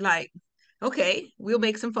us and we're like, okay, we'll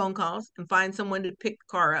make some phone calls and find someone to pick the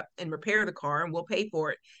car up and repair the car and we'll pay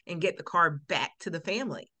for it and get the car back to the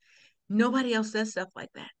family. Nobody else does stuff like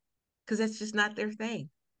that because that's just not their thing.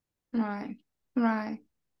 Right.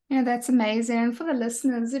 That's amazing. And for the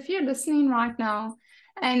listeners, if you're listening right now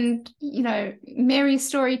and, Mary's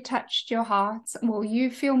story touched your heart, well, you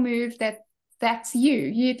feel moved that's you.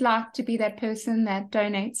 You'd like to be that person that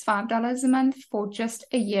donates $5 a month for just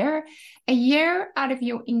a year. A year out of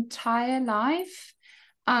your entire life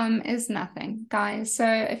is nothing, guys. So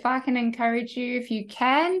if I can encourage you, if you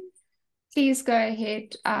can, please go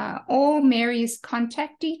ahead. All Mary's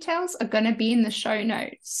contact details are going to be in the show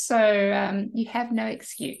notes. So you have no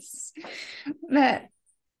excuse. But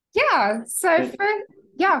yeah,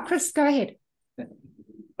 Chris, go ahead.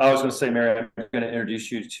 I was going to say, Mary, I'm going to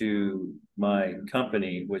introduce you to my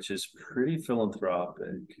company, which is pretty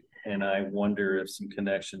philanthropic, and I wonder if some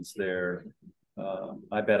connections there.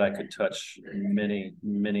 I bet I could touch many,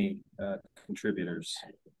 many contributors.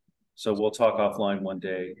 So we'll talk offline one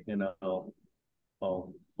day, and I'll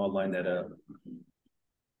line that up.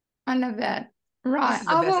 I love that. Right. This is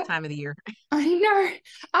the best time of the year. I know.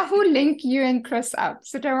 I will link you and Chris up.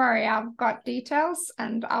 So don't worry, I've got details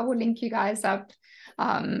and I will link you guys up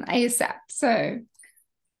ASAP. So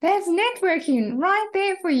there's networking right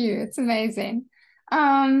there for you. It's amazing.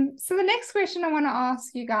 So the next question I want to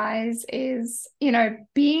ask you guys is,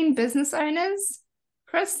 being business owners,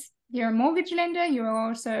 Chris, you're a mortgage lender. You're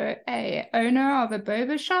also a owner of a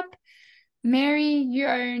boba shop. Mary, you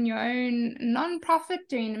own your own nonprofit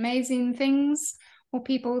doing amazing things for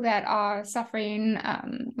people that are suffering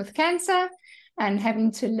with cancer and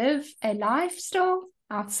having to live a lifestyle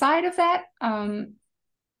outside of that.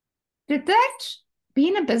 Did that,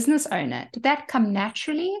 being a business owner, did that come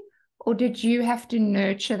naturally or did you have to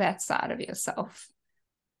nurture that side of yourself?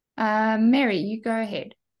 Mary, you go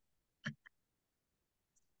ahead.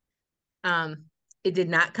 It did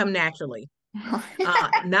not come naturally.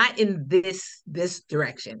 Not in this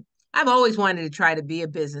direction. I've always wanted to try to be a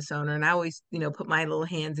business owner and I always, put my little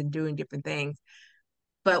hands in doing different things.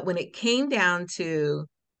 But when it came down to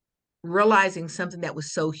realizing something that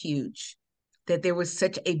was so huge, that there was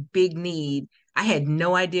such a big need, I had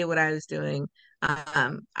no idea what I was doing.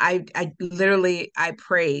 I literally, I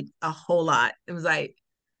prayed a whole lot. It was like,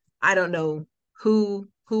 I don't know who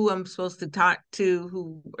I'm supposed to talk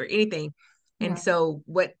to, or anything. And so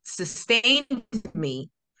what sustained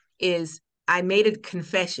me is I made a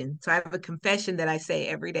confession. So I have a confession that I say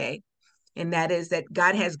every day. And that is that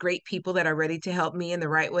God has great people that are ready to help me in the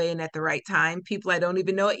right way and at the right time. People I don't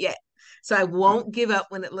even know it yet. So I won't give up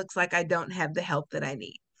when it looks like I don't have the help that I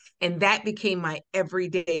need. And that became my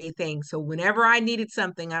everyday thing. So whenever I needed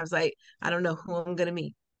something, I was like, I don't know who I'm going to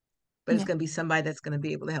meet, but it's going to be somebody that's going to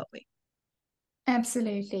be able to help me.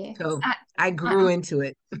 Absolutely. So I grew into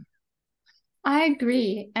it. I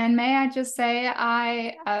agree. And may I just say,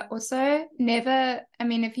 I also never,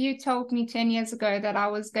 if you told me 10 years ago that I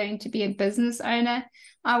was going to be a business owner,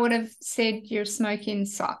 I would have said you're smoking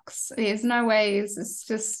socks. There's no ways. It's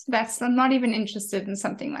just, I'm not even interested in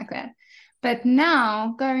something like that. But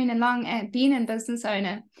now going along and being a business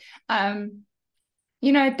owner,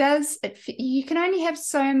 you can only have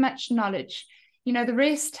so much knowledge. The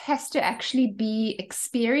rest has to actually be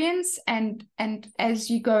experience and as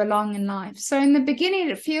you go along in life. So in the beginning,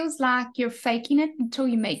 it feels like you're faking it until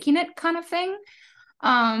you're making it kind of thing.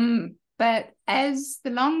 But as the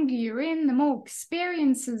longer you're in, the more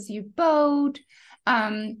experiences you build,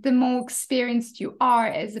 the more experienced you are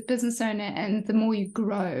as a business owner and the more you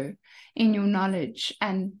grow in your knowledge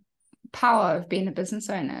and power of being a business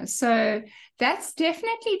owner. So that's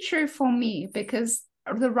definitely true for me because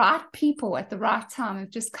the right people at the right time have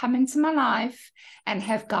just come into my life and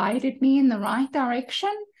have guided me in the right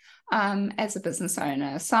direction as a business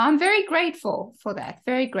owner. So I'm very grateful for that.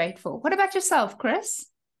 Very grateful. What about yourself, Chris?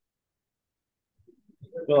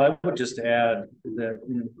 Well, I would just add that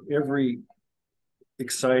every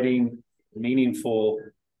exciting, meaningful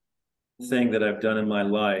thing that I've done in my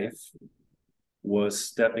life was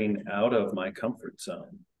stepping out of my comfort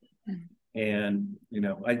zone. And,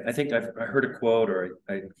 I think I heard a quote, or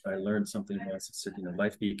I learned something once that said,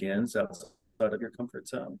 life begins outside of your comfort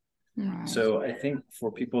zone. Right. So I think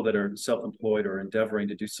for people that are self-employed or endeavoring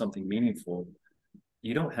to do something meaningful,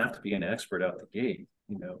 you don't have to be an expert out the gate.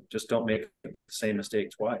 Just don't make the same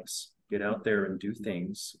mistake twice. Get out there and do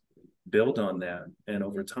things, build on that. And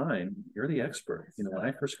over time, you're the expert. When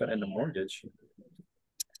I first got into mortgage,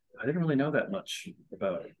 I didn't really know that much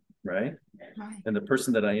about it. Right. And the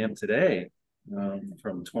person that I am today,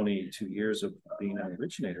 from 22 years of being an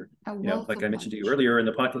originator, like I mentioned to you earlier in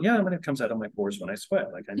the podcast, when it comes out of my pores when I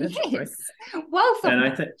sweat, like I mentioned, right? Wealth of and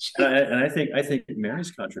I think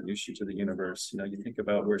Mary's contribution to the universe, you think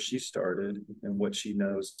about where she started and what she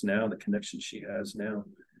knows now, the connection she has now.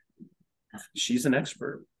 She's an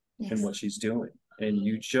expert in what she's doing, and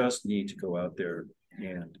you just need to go out there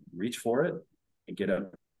and reach for it and get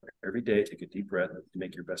up every day, take a deep breath, to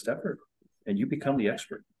make your best effort, and you become the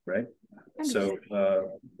expert, right? So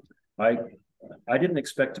I didn't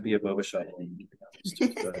expect to be a boba shop,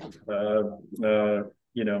 but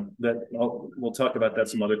we'll talk about that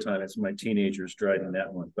some other time. It's my teenagers driving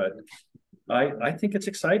that one, but I think it's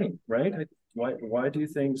exciting, right? Why do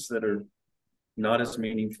things that are not as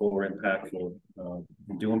meaningful or impactful?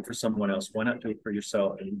 Do them for someone else. Why not do it for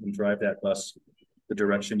yourself and drive that bus the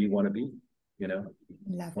direction you want to be?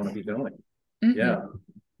 Want to be going. Mm-hmm. Yeah.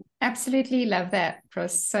 Absolutely love that,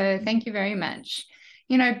 Chris. So thank you very much.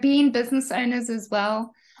 Being business owners as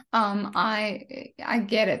well, I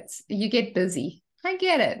get it. You get busy. I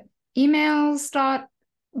get it. Emails start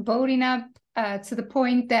building up to the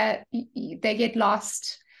point that they get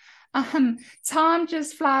lost. Time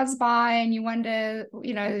just flies by and you wonder,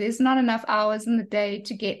 there's not enough hours in the day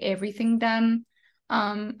to get everything done.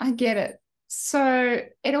 I get it. So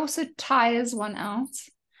it also tires one out.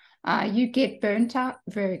 You get burnt out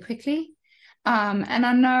very quickly. And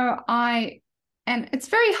I know and it's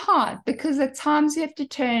very hard because at times you have to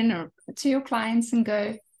turn to your clients and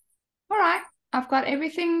go, all right, I've got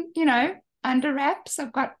everything, under wraps.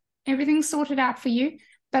 I've got everything sorted out for you,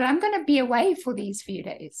 but I'm going to be away for these few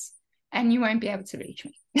days and you won't be able to reach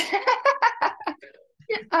me.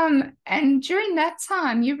 And during that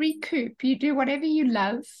time, you recoup, you do whatever you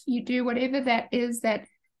love, you do whatever that is that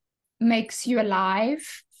makes you alive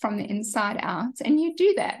from the inside out, and you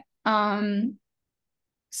do that.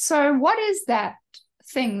 So what is that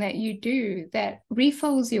thing that you do that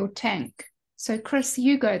refills your tank? So Chris,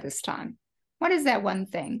 you go this time. What is that one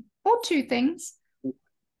thing or two things?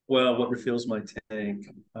 Well, what refills my tank?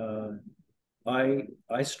 I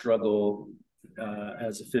struggle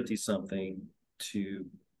as a 50-something to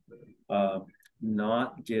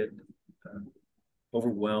not get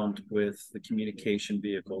overwhelmed with the communication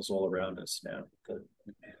vehicles all around us now. The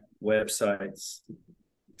websites,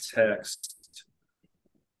 text,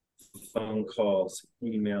 phone calls,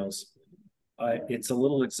 emails. It's a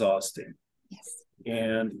little exhausting. Yes.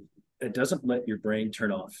 And it doesn't let your brain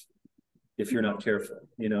turn off if you're not careful.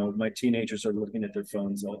 My teenagers are looking at their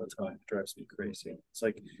phones all the time. It drives me crazy. It's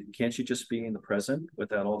like, can't you just be in the present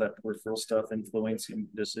without all that peripheral stuff influencing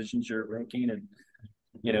decisions you're making and,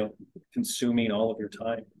 consuming all of your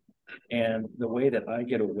time? And the way that I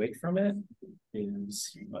get away from it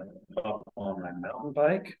is I hop on my mountain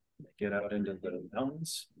bike, get out into the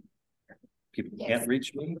mountains. People can't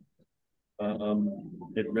reach me.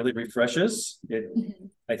 It really refreshes.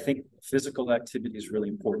 I think physical activity is really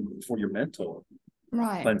important for your mental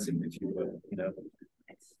cleansing, if you will.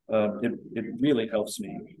 It really helps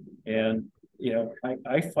me, and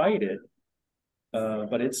I fight it,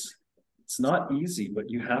 but it's not easy. But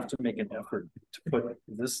you have to make an effort to put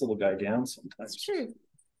this little guy down sometimes. It's true.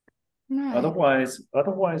 Right.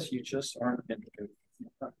 Otherwise, you just aren't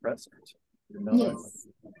not present. Yes.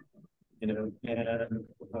 And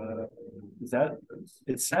that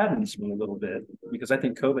it saddens me a little bit because I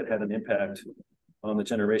think COVID had an impact on the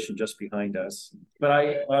generation just behind us. But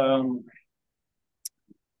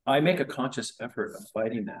I make a conscious effort of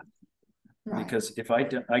fighting that, because if I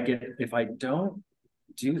don't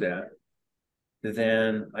do that,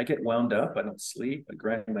 then I get wound up. I don't sleep. I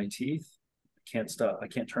grind my teeth. I can't stop. I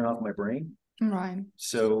can't turn off my brain. Right.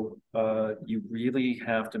 So you really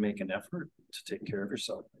have to make an effort to take care of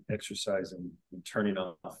yourself, exercising and turning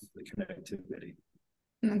off the connectivity.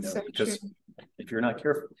 That's so because true. if you're not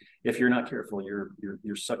careful,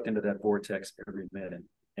 you're sucked into that vortex every minute,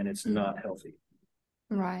 and it's not healthy.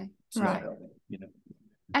 Right. It's not healthy,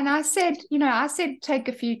 And I said take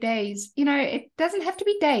a few days. It doesn't have to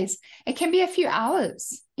be days. It can be a few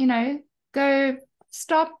hours. Go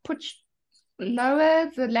stop,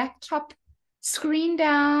 lower the laptop screen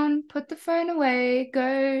down, put the phone away,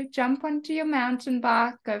 go jump onto your mountain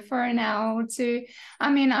bike, go for an hour or two.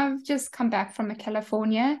 I mean, I've just come back from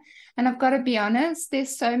California, and I've got to be honest,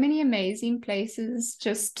 there's so many amazing places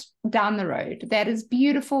just down the road that is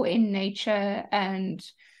beautiful in nature and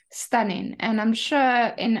stunning. And I'm sure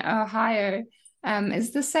in Ohio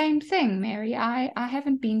is the same thing, Mary. I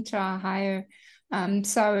haven't been to Ohio.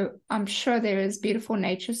 So I'm sure there is beautiful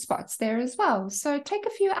nature spots there as well. So take a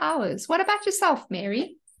few hours. What about yourself,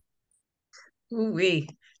 Mary? Ooh-wee.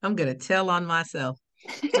 I'm gonna tell on myself.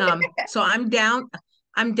 So I'm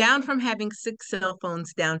down from having 6 cell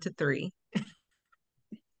phones down to 3.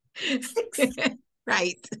 Six.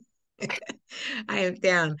 Right. I am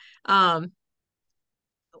down. Um,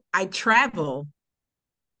 I travel,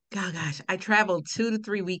 oh gosh, I travel 2 to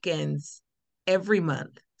 3 weekends every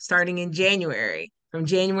month, starting in January. From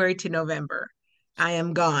January to November, I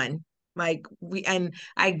am gone. And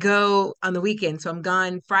I go on the weekend. So I'm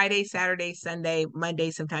gone Friday, Saturday, Sunday,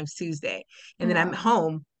 Monday, sometimes Tuesday. And then I'm Wow.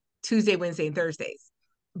 home Tuesday, Wednesday, and Thursdays.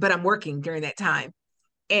 But I'm working during that time.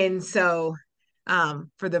 And so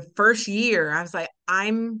for the first year, I was like,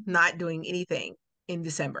 I'm not doing anything in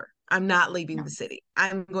December. I'm not leaving the city.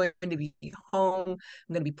 I'm going to be home.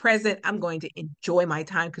 I'm going to be present. I'm going to enjoy my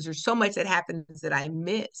time because there's so much that happens that I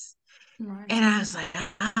miss. Right. And I was like,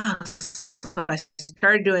 oh. So I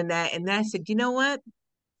started doing that. And then I said, you know what?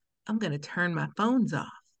 I'm going to turn my phones off.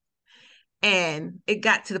 And it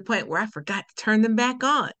got to the point where I forgot to turn them back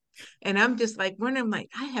on. And I'm just like, when I'm like,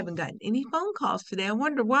 I haven't gotten any phone calls today. I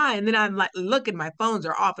wonder why. And then I'm like, looking, my phones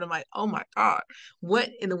are off. And I'm like, oh my God, what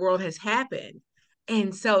in the world has happened?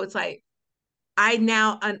 And so it's like, I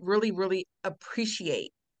now really, really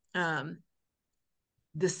appreciate um,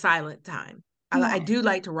 the silent time. I Right. do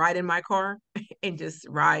like to ride in my car and just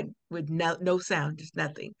ride with no sound, just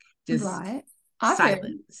nothing, just Right. I've heard.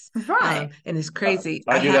 silence. Right. And it's crazy.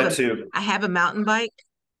 I do that too. I have a mountain bike.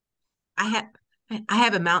 I have I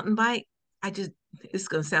have a mountain bike. I just It's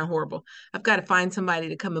gonna sound horrible. I've got to find somebody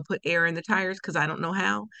to come and put air in the tires because I don't know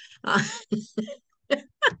how. Uh,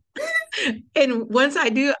 and once I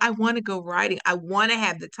do, I want to go riding. I want to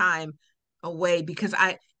have the time away because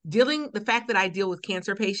the fact that I deal with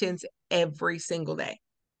cancer patients every single day.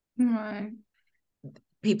 Right.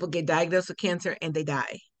 People get diagnosed with cancer and they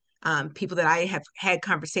die. People that I have had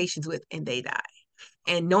conversations with and they die.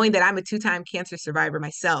 And knowing that I'm a 2-time cancer survivor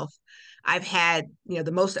myself, I've had,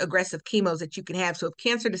 the most aggressive chemos that you can have. So if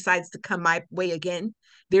cancer decides to come my way again,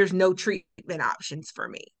 there's no treatment options for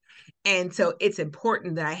me. And so it's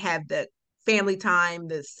important that I have the family time,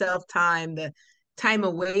 the self time, the time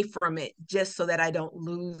away from it, just so that I don't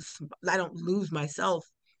lose myself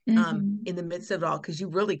Mm-hmm. in the midst of it all, because you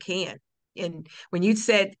really can. And when you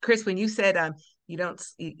said, Chris, you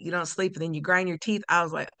don't sleep and then you grind your teeth, I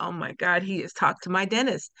was like, oh my God, he has talked to my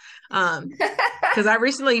dentist. Because I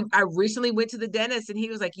recently went to the dentist and he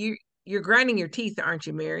was like, you're grinding your teeth, aren't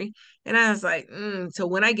you, Mary? And I was like, So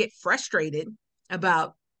when I get frustrated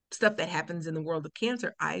about stuff that happens in the world of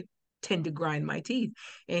cancer, I tend to grind my teeth.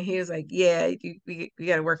 And he was like, yeah, we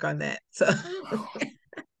got to work on that. So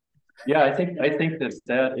Yeah, I think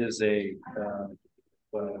that is a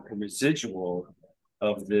residual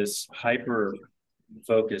of this hyper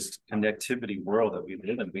focused connectivity world that we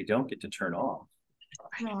live in. We don't get to turn off,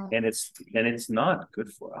 Right. and it's not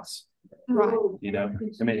good for us. Right.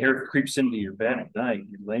 I mean, here it creeps into your bed at night.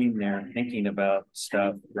 You're laying there thinking about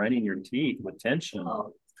stuff, grinding your teeth with tension.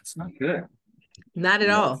 It's not good. not at You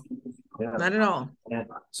know? all. Yeah. Not at all. And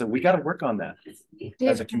so we got to work on that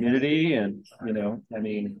as a community, and I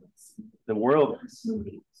mean, the world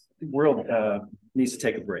needs to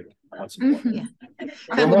take a break once in a while. Mhm. Yeah.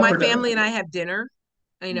 We're When more my productive. family and I have dinner,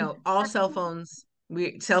 all cell phones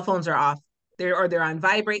are off. They're on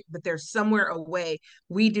vibrate, but they're somewhere away.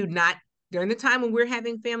 We do not, during the time when we're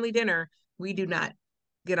having family dinner, we do not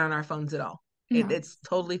get on our phones at all. No. It's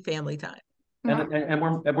totally family time. Right. And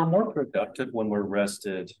we're more productive when we're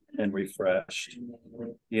rested and refreshed.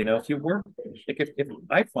 If you work, if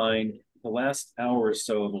I find the last hour or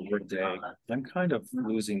so of a work day, I'm kind of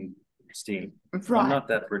losing steam. I'm Right. not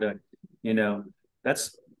that productive.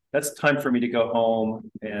 That's time for me to go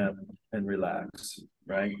home and relax,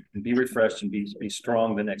 right? And be refreshed and be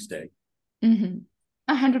strong the next day.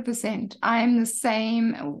 100%. I'm the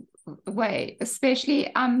same way,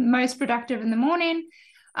 especially I'm most productive in the morning.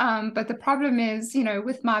 But the problem is,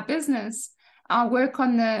 with my business, I work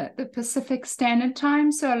on the Pacific Standard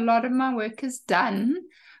Time. So a lot of my work is done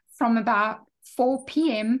from about 4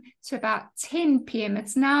 p.m. to about 10 p.m.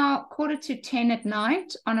 It's now 9:45 at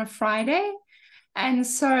night on a Friday. And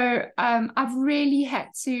so I've really had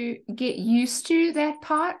to get used to that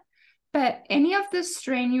part But any of the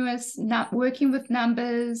strenuous not working with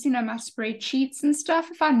numbers, my spreadsheets and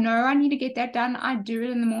stuff, if I know I need to get that done, I do it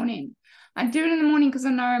in the morning. I do it in the morning because I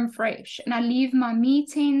know I'm fresh, and I leave my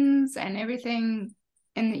meetings and everything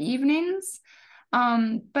in the evenings.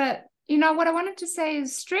 But what I wanted to say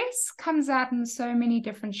is stress comes out in so many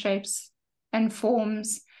different shapes and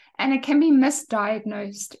forms, and it can be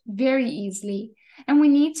misdiagnosed very easily. And we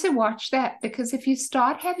need to watch that, because if you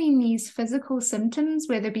start having these physical symptoms,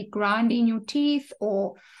 whether it be grinding your teeth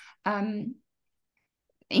or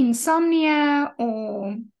insomnia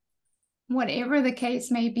or whatever the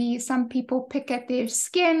case may be, some people pick at their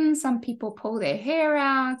skin, some people pull their hair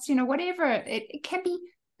out, whatever. It can be,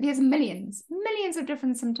 there's millions of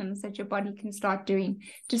different symptoms that your body can start doing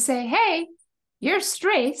to say, hey, you're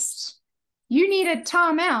stressed. You need a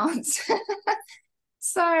timeout.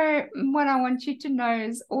 So what I want you to know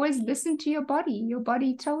is always listen to your body. Your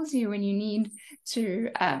body tells you when you need to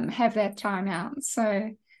have that time out. So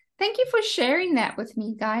thank you for sharing that with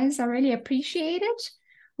me, guys. I really appreciate it.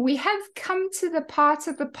 We have come to the part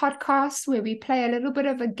of the podcast where we play a little bit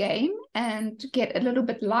of a game and get a little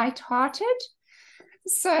bit lighthearted.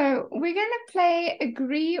 So we're going to play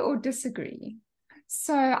agree or disagree.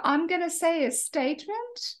 So I'm going to say a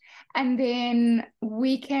statement, and then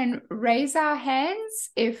we can raise our hands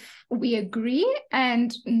if we agree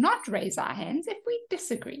and not raise our hands if we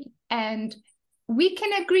disagree. And we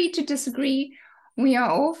can agree to disagree. We are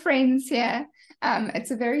all friends here.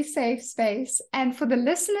 It's a very safe space. And for the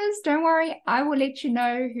listeners, don't worry, I will let you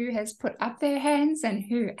know who has put up their hands and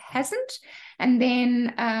who hasn't. And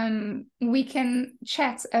then we can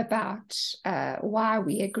chat about why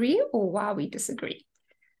we agree or why we disagree.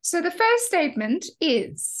 So the first statement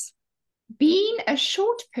is, being a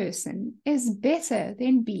short person is better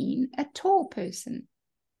than being a tall person.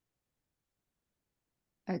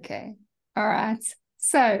 Okay. All right.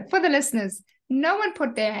 So for the listeners, no one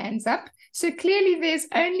put their hands up. So clearly there's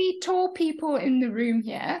only tall people in the room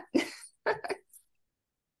here.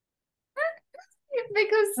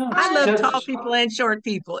 Because I love tall people and short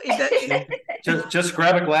people. Just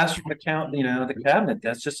grab a glass from the cabinet.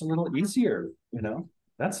 That's just a little easier,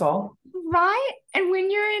 that's all. Right. And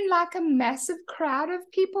when you're in like a massive crowd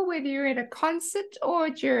of people, whether you're at a concert or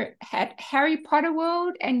you're at Harry Potter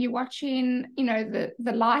World and you're watching, the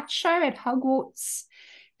light show at Hogwarts,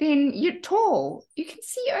 then you're tall. You can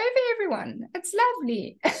see over everyone. It's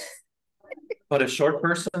lovely. But a short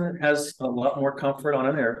person has a lot more comfort on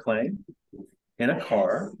an airplane, in a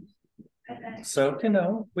car. So,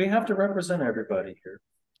 we have to represent everybody here.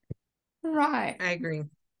 Right. I agree.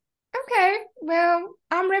 Okay, well,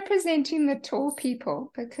 I'm representing the tall people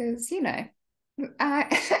because,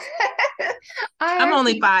 I'm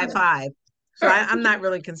only 5'5", so I'm not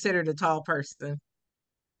really considered a tall person.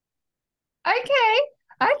 Okay,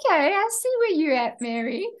 I see where you're at,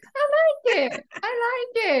 Mary. I like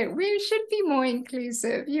it. We should be more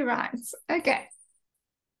inclusive. You're right. Okay.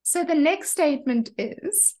 So the next statement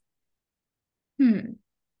is,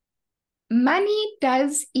 money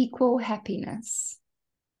does equal happiness.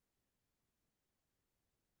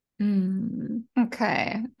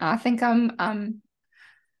 Okay. I think I'm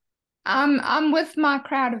with my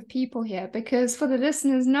crowd of people here, because for the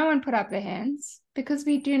listeners, no one put up their hands, because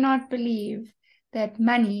we do not believe that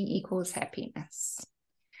money equals happiness.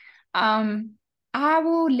 I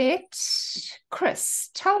will let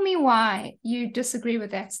Chris tell me why you disagree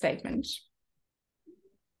with that statement.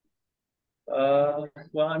 Well,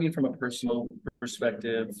 from a personal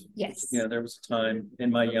perspective, yes, there was a time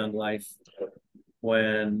in my young life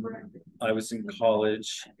when I was in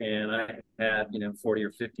college and I had, 40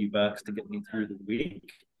 or 50 bucks to get me through the week,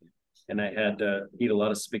 and I had to eat a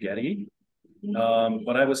lot of spaghetti.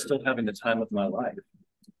 But I was still having the time of my life,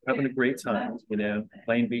 having a great time,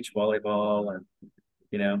 playing beach volleyball and,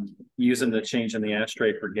 using the change in the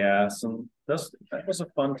ashtray for gas. And that was a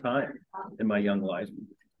fun time in my young life.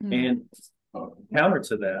 And counter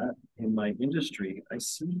to that, in my industry, I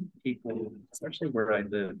see people, especially where I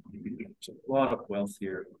live, there's a lot of wealth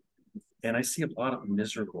here, and I see a lot of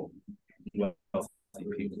miserable wealthy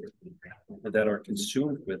people that are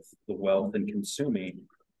consumed with the wealth and consuming,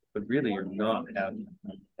 but really are not happy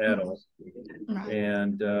at all.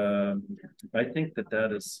 And I think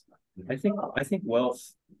that is, I think wealth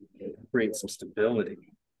creates some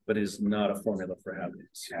stability, but is not a formula for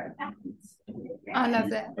happiness. I love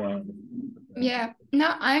that. Yeah,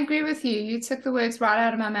 no, I agree with you. You took the words right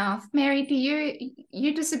out of my mouth. Mary, do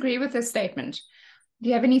you disagree with this statement? Do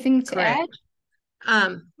you have anything to Correct.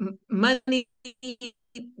 add? Money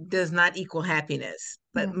does not equal happiness,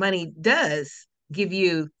 but money does give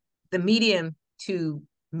you the medium to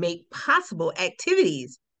make possible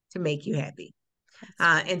activities to make you happy.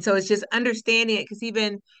 And so it's just understanding it, because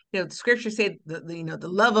even, the scripture said, the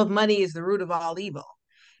love of money is the root of all evil.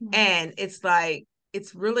 And it's like,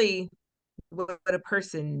 it's really what a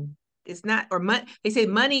person is not, or they say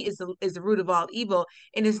money is the root of all evil.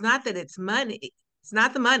 And it's not that it's money. It's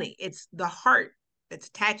not the money. It's the heart that's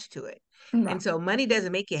attached to it. And so money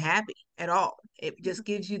doesn't make you happy at all. It just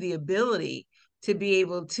gives you the ability to be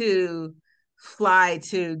able to fly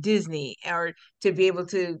to Disney, or to be able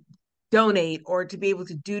to donate, or to be able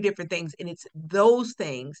to do different things. And it's those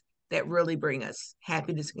things that really bring us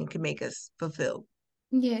happiness and can make us fulfilled.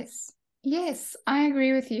 Yes. Yes, I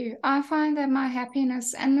agree with you. I find that my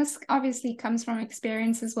happiness, and this obviously comes from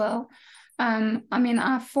experience as well. I mean,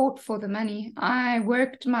 I fought for the money. I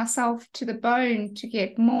worked myself to the bone to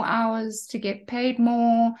get more hours, to get paid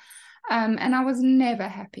more. And I was never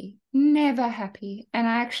happy, never happy. And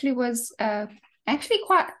I actually was actually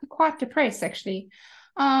quite depressed, actually.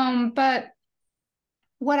 But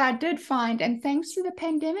what I did find, and thanks to the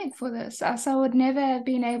pandemic for this, else I would never have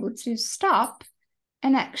been able to stop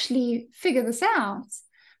and actually figure this out.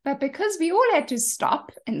 But because we all had to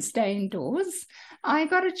stop and stay indoors, I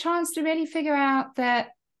got a chance to really figure out that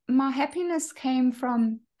my happiness came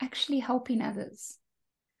from actually helping others.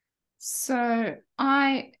 So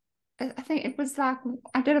I think it was like,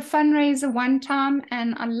 I did a fundraiser one time,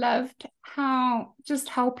 and I loved how just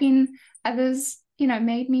helping others,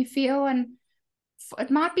 made me feel. And it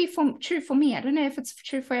might be true for me. I don't know if it's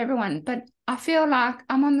true for everyone, but I feel like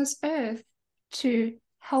I'm on this earth to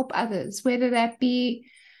help others, whether that be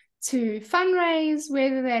to fundraise,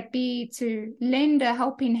 whether that be to lend a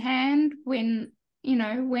helping hand when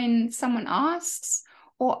someone asks,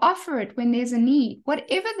 or offer it when there's a need,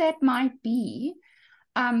 whatever that might be.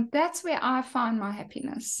 That's where I find my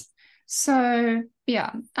happiness. So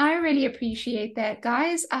yeah, I really appreciate that,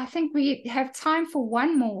 guys. I think we have time for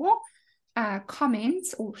one more comment,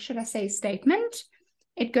 or should I say statement.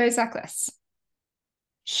 It goes like this: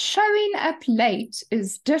 showing up late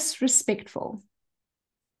is disrespectful.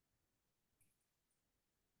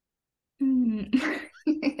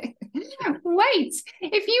 Wait,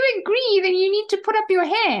 if you agree, then you need to put up your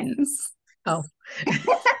hands. Oh.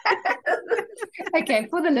 Okay,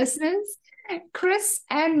 for the listeners, Chris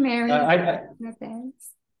and Mary. I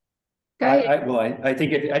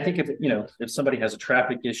think if somebody has a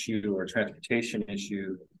traffic issue or a transportation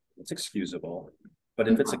issue, it's excusable. But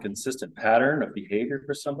if it's a consistent pattern of behavior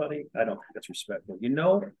for somebody, I don't think that's respectful.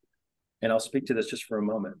 And I'll speak to this just for a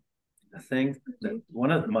moment. I think that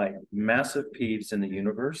one of my massive peeves in the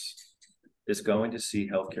universe is going to see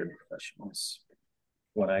healthcare professionals.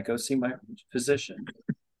 When I go see my physician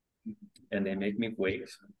and they make me wait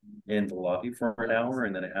in the lobby for an hour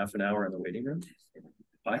and then a half an hour in the waiting room,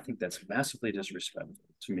 I think that's massively disrespectful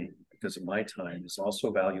to me, because my time is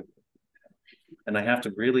also valuable. And I have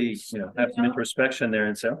to really, have some introspection there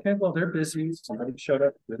and say, okay, well, they're busy. Somebody showed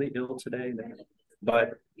up really ill today.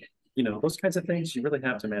 But, those kinds of things you really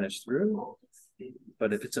have to manage through.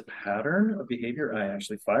 But if it's a pattern of behavior, I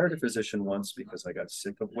actually fired a physician once because I got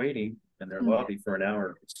sick of waiting in their lobby for an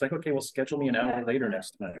hour. It's like, okay, well, schedule me an hour later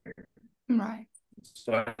next time. Right.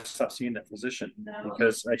 So I stopped seeing that physician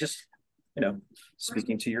because I just,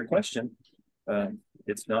 speaking to your question,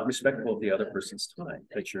 it's not respectful of the other person's time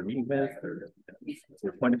that you're meeting with, or the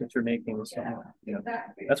appointment that you're making with someone.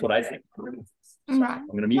 That's what I think. So right. I'm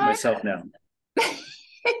going to mute myself now.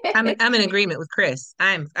 I'm in agreement with Chris.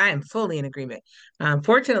 I am fully in agreement.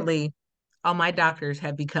 Fortunately, all my doctors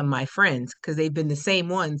have become my friends, because they've been the same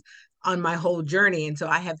ones on my whole journey. And so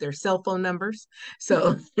I have their cell phone numbers.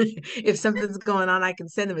 So if something's going on, I can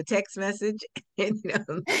send them a text message. And,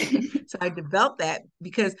 so I developed that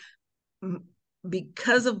because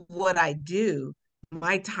of what I do.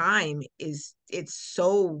 My time it's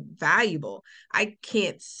so valuable. I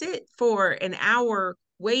can't sit for an hour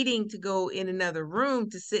waiting to go in another room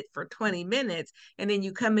to sit for 20 minutes. And then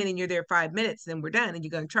you come in and you're there 5 minutes, then we're done. And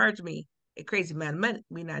you're going to charge me a crazy amount of money.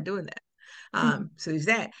 We're not doing that. So there's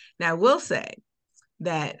that. Now I will say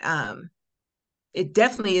that it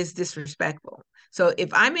definitely is disrespectful. So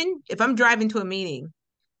if I'm driving to a meeting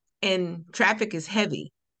and traffic is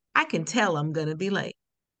heavy, I can tell I'm going to be late.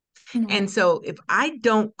 And so if I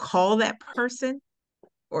don't call that person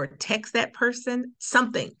or text that person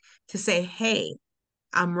something to say, hey,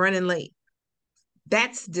 I'm running late,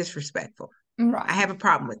 that's disrespectful. Right. I have a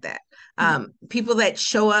problem with that. People that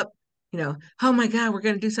show up, oh my God, we're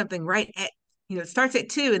going to do something right at, it starts at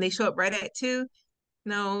 2 and they show up right at 2.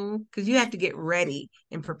 No, because you have to get ready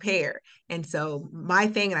and prepare. And so my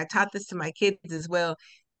thing, and I taught this to my kids as well,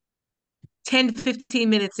 10 to 15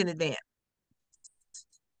 minutes in advance.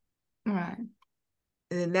 Right.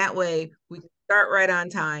 And then that way we start right on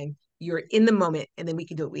time. You're in the moment, and then we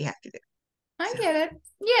can do what we have to do. I get it.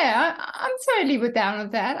 Yeah, I'm totally down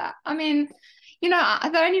with that. I mean,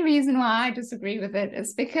 the only reason why I disagree with it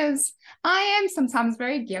is because I am sometimes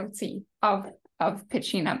very guilty of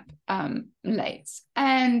pitching up late.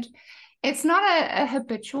 And it's not a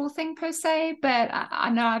habitual thing per se, but I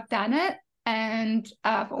know I've done it. And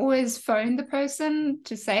I've always phoned the person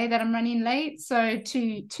to say that I'm running late. So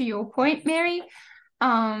to your point, Mary,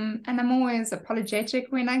 and I'm always apologetic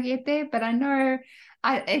when I get there, but I know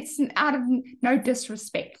it's out of no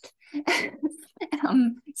disrespect.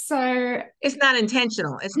 So it's not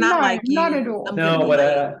intentional. It's no, not like not you. at all. No, but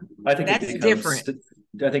I think that's different.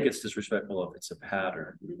 I think it's disrespectful if it's a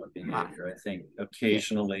pattern of behavior. I think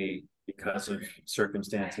occasionally, because of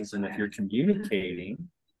circumstances, and if you're communicating,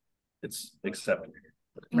 it's acceptable.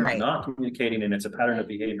 But if you're not communicating and it's a pattern of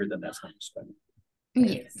behavior, then that's not respectful.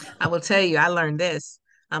 Yes. I will tell you, I learned this.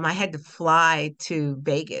 I had to fly to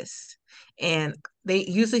Vegas, and they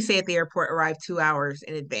usually say at the airport arrive 2 hours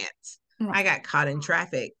in advance. I got caught in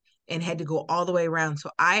traffic and had to go all the way around.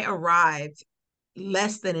 So I arrived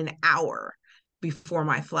less than an hour before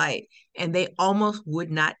my flight, and they almost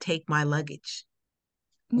would not take my luggage.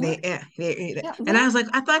 And I was like,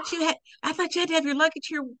 I thought you had to have your luggage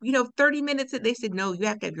here, 30 minutes. They said, no, you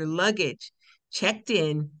have to have your luggage checked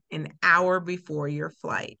in an hour before your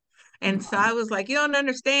flight. And so I was like, you don't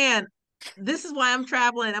understand. This is why I'm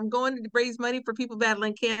traveling. I'm going to raise money for people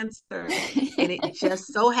battling cancer. And it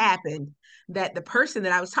just so happened that the person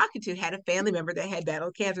that I was talking to had a family member that had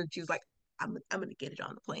battled cancer. And she was like, I'm going to get it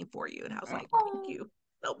on the plane for you. And I was like, thank you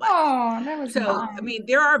so much. Oh, that was so, nice. I mean,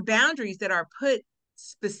 there are boundaries that are put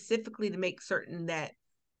specifically to make certain that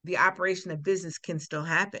the operation of business can still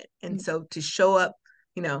happen. And so to show up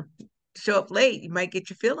late, you might get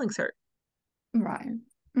your feelings hurt. Right.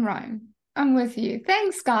 I'm with you.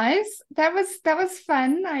 Thanks, guys. That was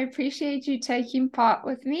fun. I appreciate you taking part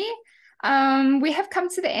with me. We have come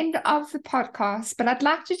to the end of the podcast, but I'd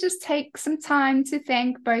like to just take some time to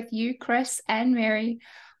thank both you, Chris, and Mary,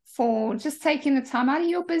 for just taking the time out of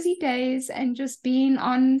your busy days and just being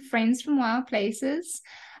on Friends from Wild Places.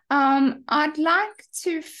 I'd like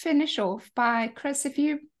to finish off by, Chris, if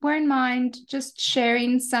you won't mind, just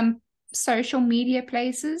sharing some social media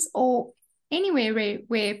places or anywhere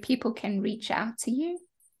where people can reach out to you.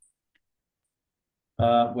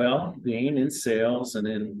 Well, being in sales and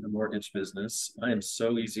in the mortgage business, I am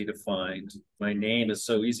so easy to find. My name is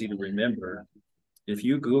so easy to remember. If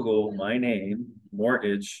you Google my name,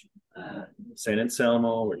 mortgage, San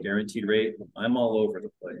Anselmo or guaranteed rate, I'm all over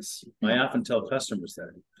the place. I often tell customers that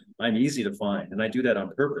I'm easy to find, and I do that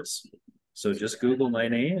on purpose. So just Google my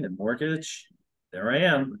name and mortgage. There I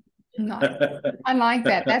am. Nice. I like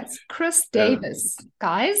that. That's Chris Davis,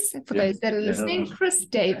 guys. For those that are listening, Chris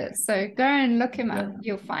Davis. So go and look him up.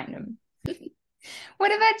 You'll find him.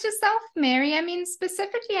 What about yourself, Mary? I mean,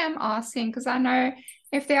 specifically, I'm asking because I know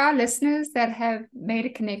if there are listeners that have made a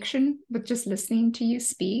connection with just listening to you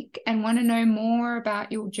speak and want to know more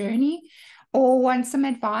about your journey or want some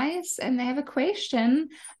advice and they have a question,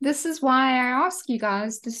 this is why I ask you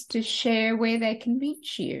guys just to share where they can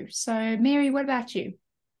reach you. So, Mary, what about you?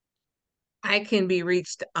 I can be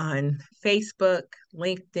reached on Facebook,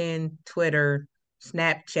 LinkedIn, Twitter,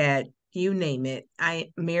 Snapchat, you name it.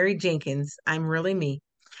 Mary Jenkins. I'm really me.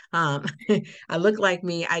 I look like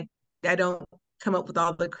me. I don't come up with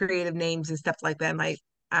all the creative names and stuff like that. I'm like,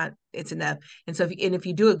 it's enough. And so if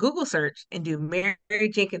you do a Google search and do Mary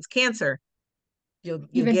Jenkins cancer, you'll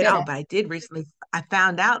get out. But I did recently. I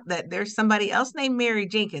found out that there's somebody else named Mary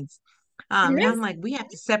Jenkins. And I'm like, we have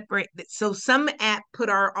to separate. So some app put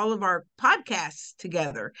all of our podcasts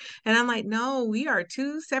together, and I'm like, no, we are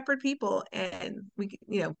two separate people, and we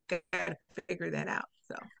got to figure that out.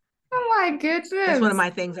 So, oh my goodness, that's one of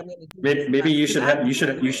my things. I'm going to do. Maybe you should have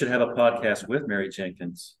a podcast with Mary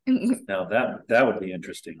Jenkins. Now that would be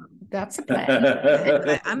interesting. That's a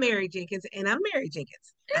plan. I'm Mary Jenkins, and I'm Mary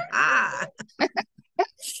Jenkins.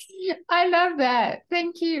 I love that.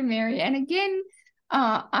 Thank you, Mary. And again,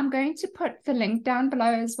 I'm going to put the link down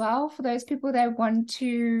below as well for those people that want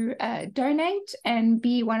to donate and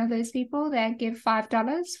be one of those people that give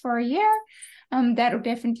 $5 for a year. That'll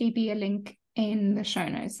definitely be a link in the show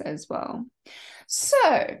notes as well.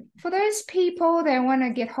 So for those people that want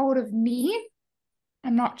to get hold of me,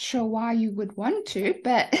 I'm not sure why you would want to,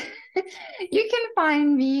 but you can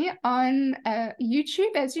find me on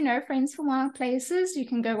YouTube, as you know, Friends from Wild Places. You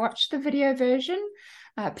can go watch the video version.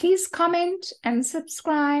 Please comment and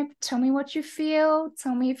subscribe. Tell me what you feel.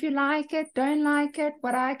 Tell me if you like it, don't like it,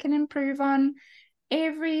 what I can improve on.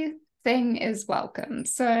 Every thing is welcome.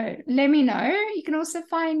 So let me know. You can also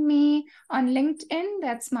find me on LinkedIn.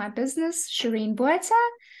 That's my business, Shireen Buerta.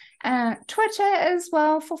 Twitter as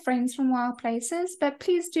well for Friends from Wild Places. But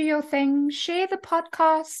please do your thing. Share the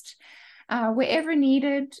podcast wherever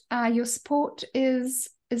needed. Your support is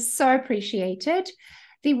so appreciated.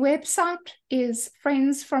 The website is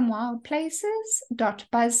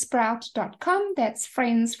friendsfromwildplaces.buzzsprout.com. That's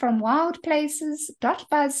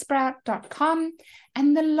friendsfromwildplaces.buzzsprout.com.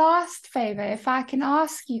 And the last favor, if I can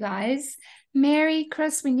ask you guys, Mary,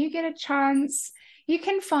 Chris, when you get a chance, you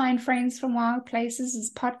can find Friends from Wild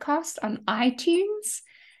Places' podcast on iTunes.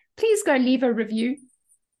 Please go leave a review,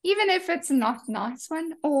 even if it's not a nice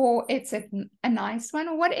one or it's a nice one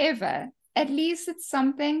or whatever. At least it's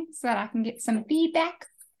something so that I can get some feedback.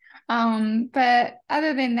 But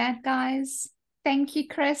other than that, guys, thank you,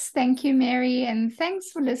 Chris. Thank you, Mary. And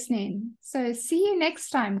thanks for listening. So see you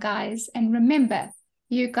next time, guys. And remember,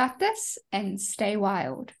 you got this and stay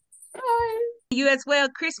wild. Bye. You as well.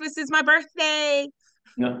 Christmas is my birthday.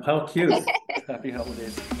 No, how cute. Happy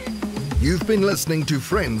holidays. You've been listening to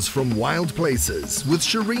Friends from Wild Places with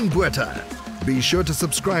Shireen Buerta. Be sure to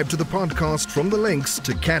subscribe to the podcast from the links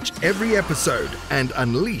to catch every episode and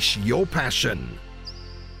unleash your passion.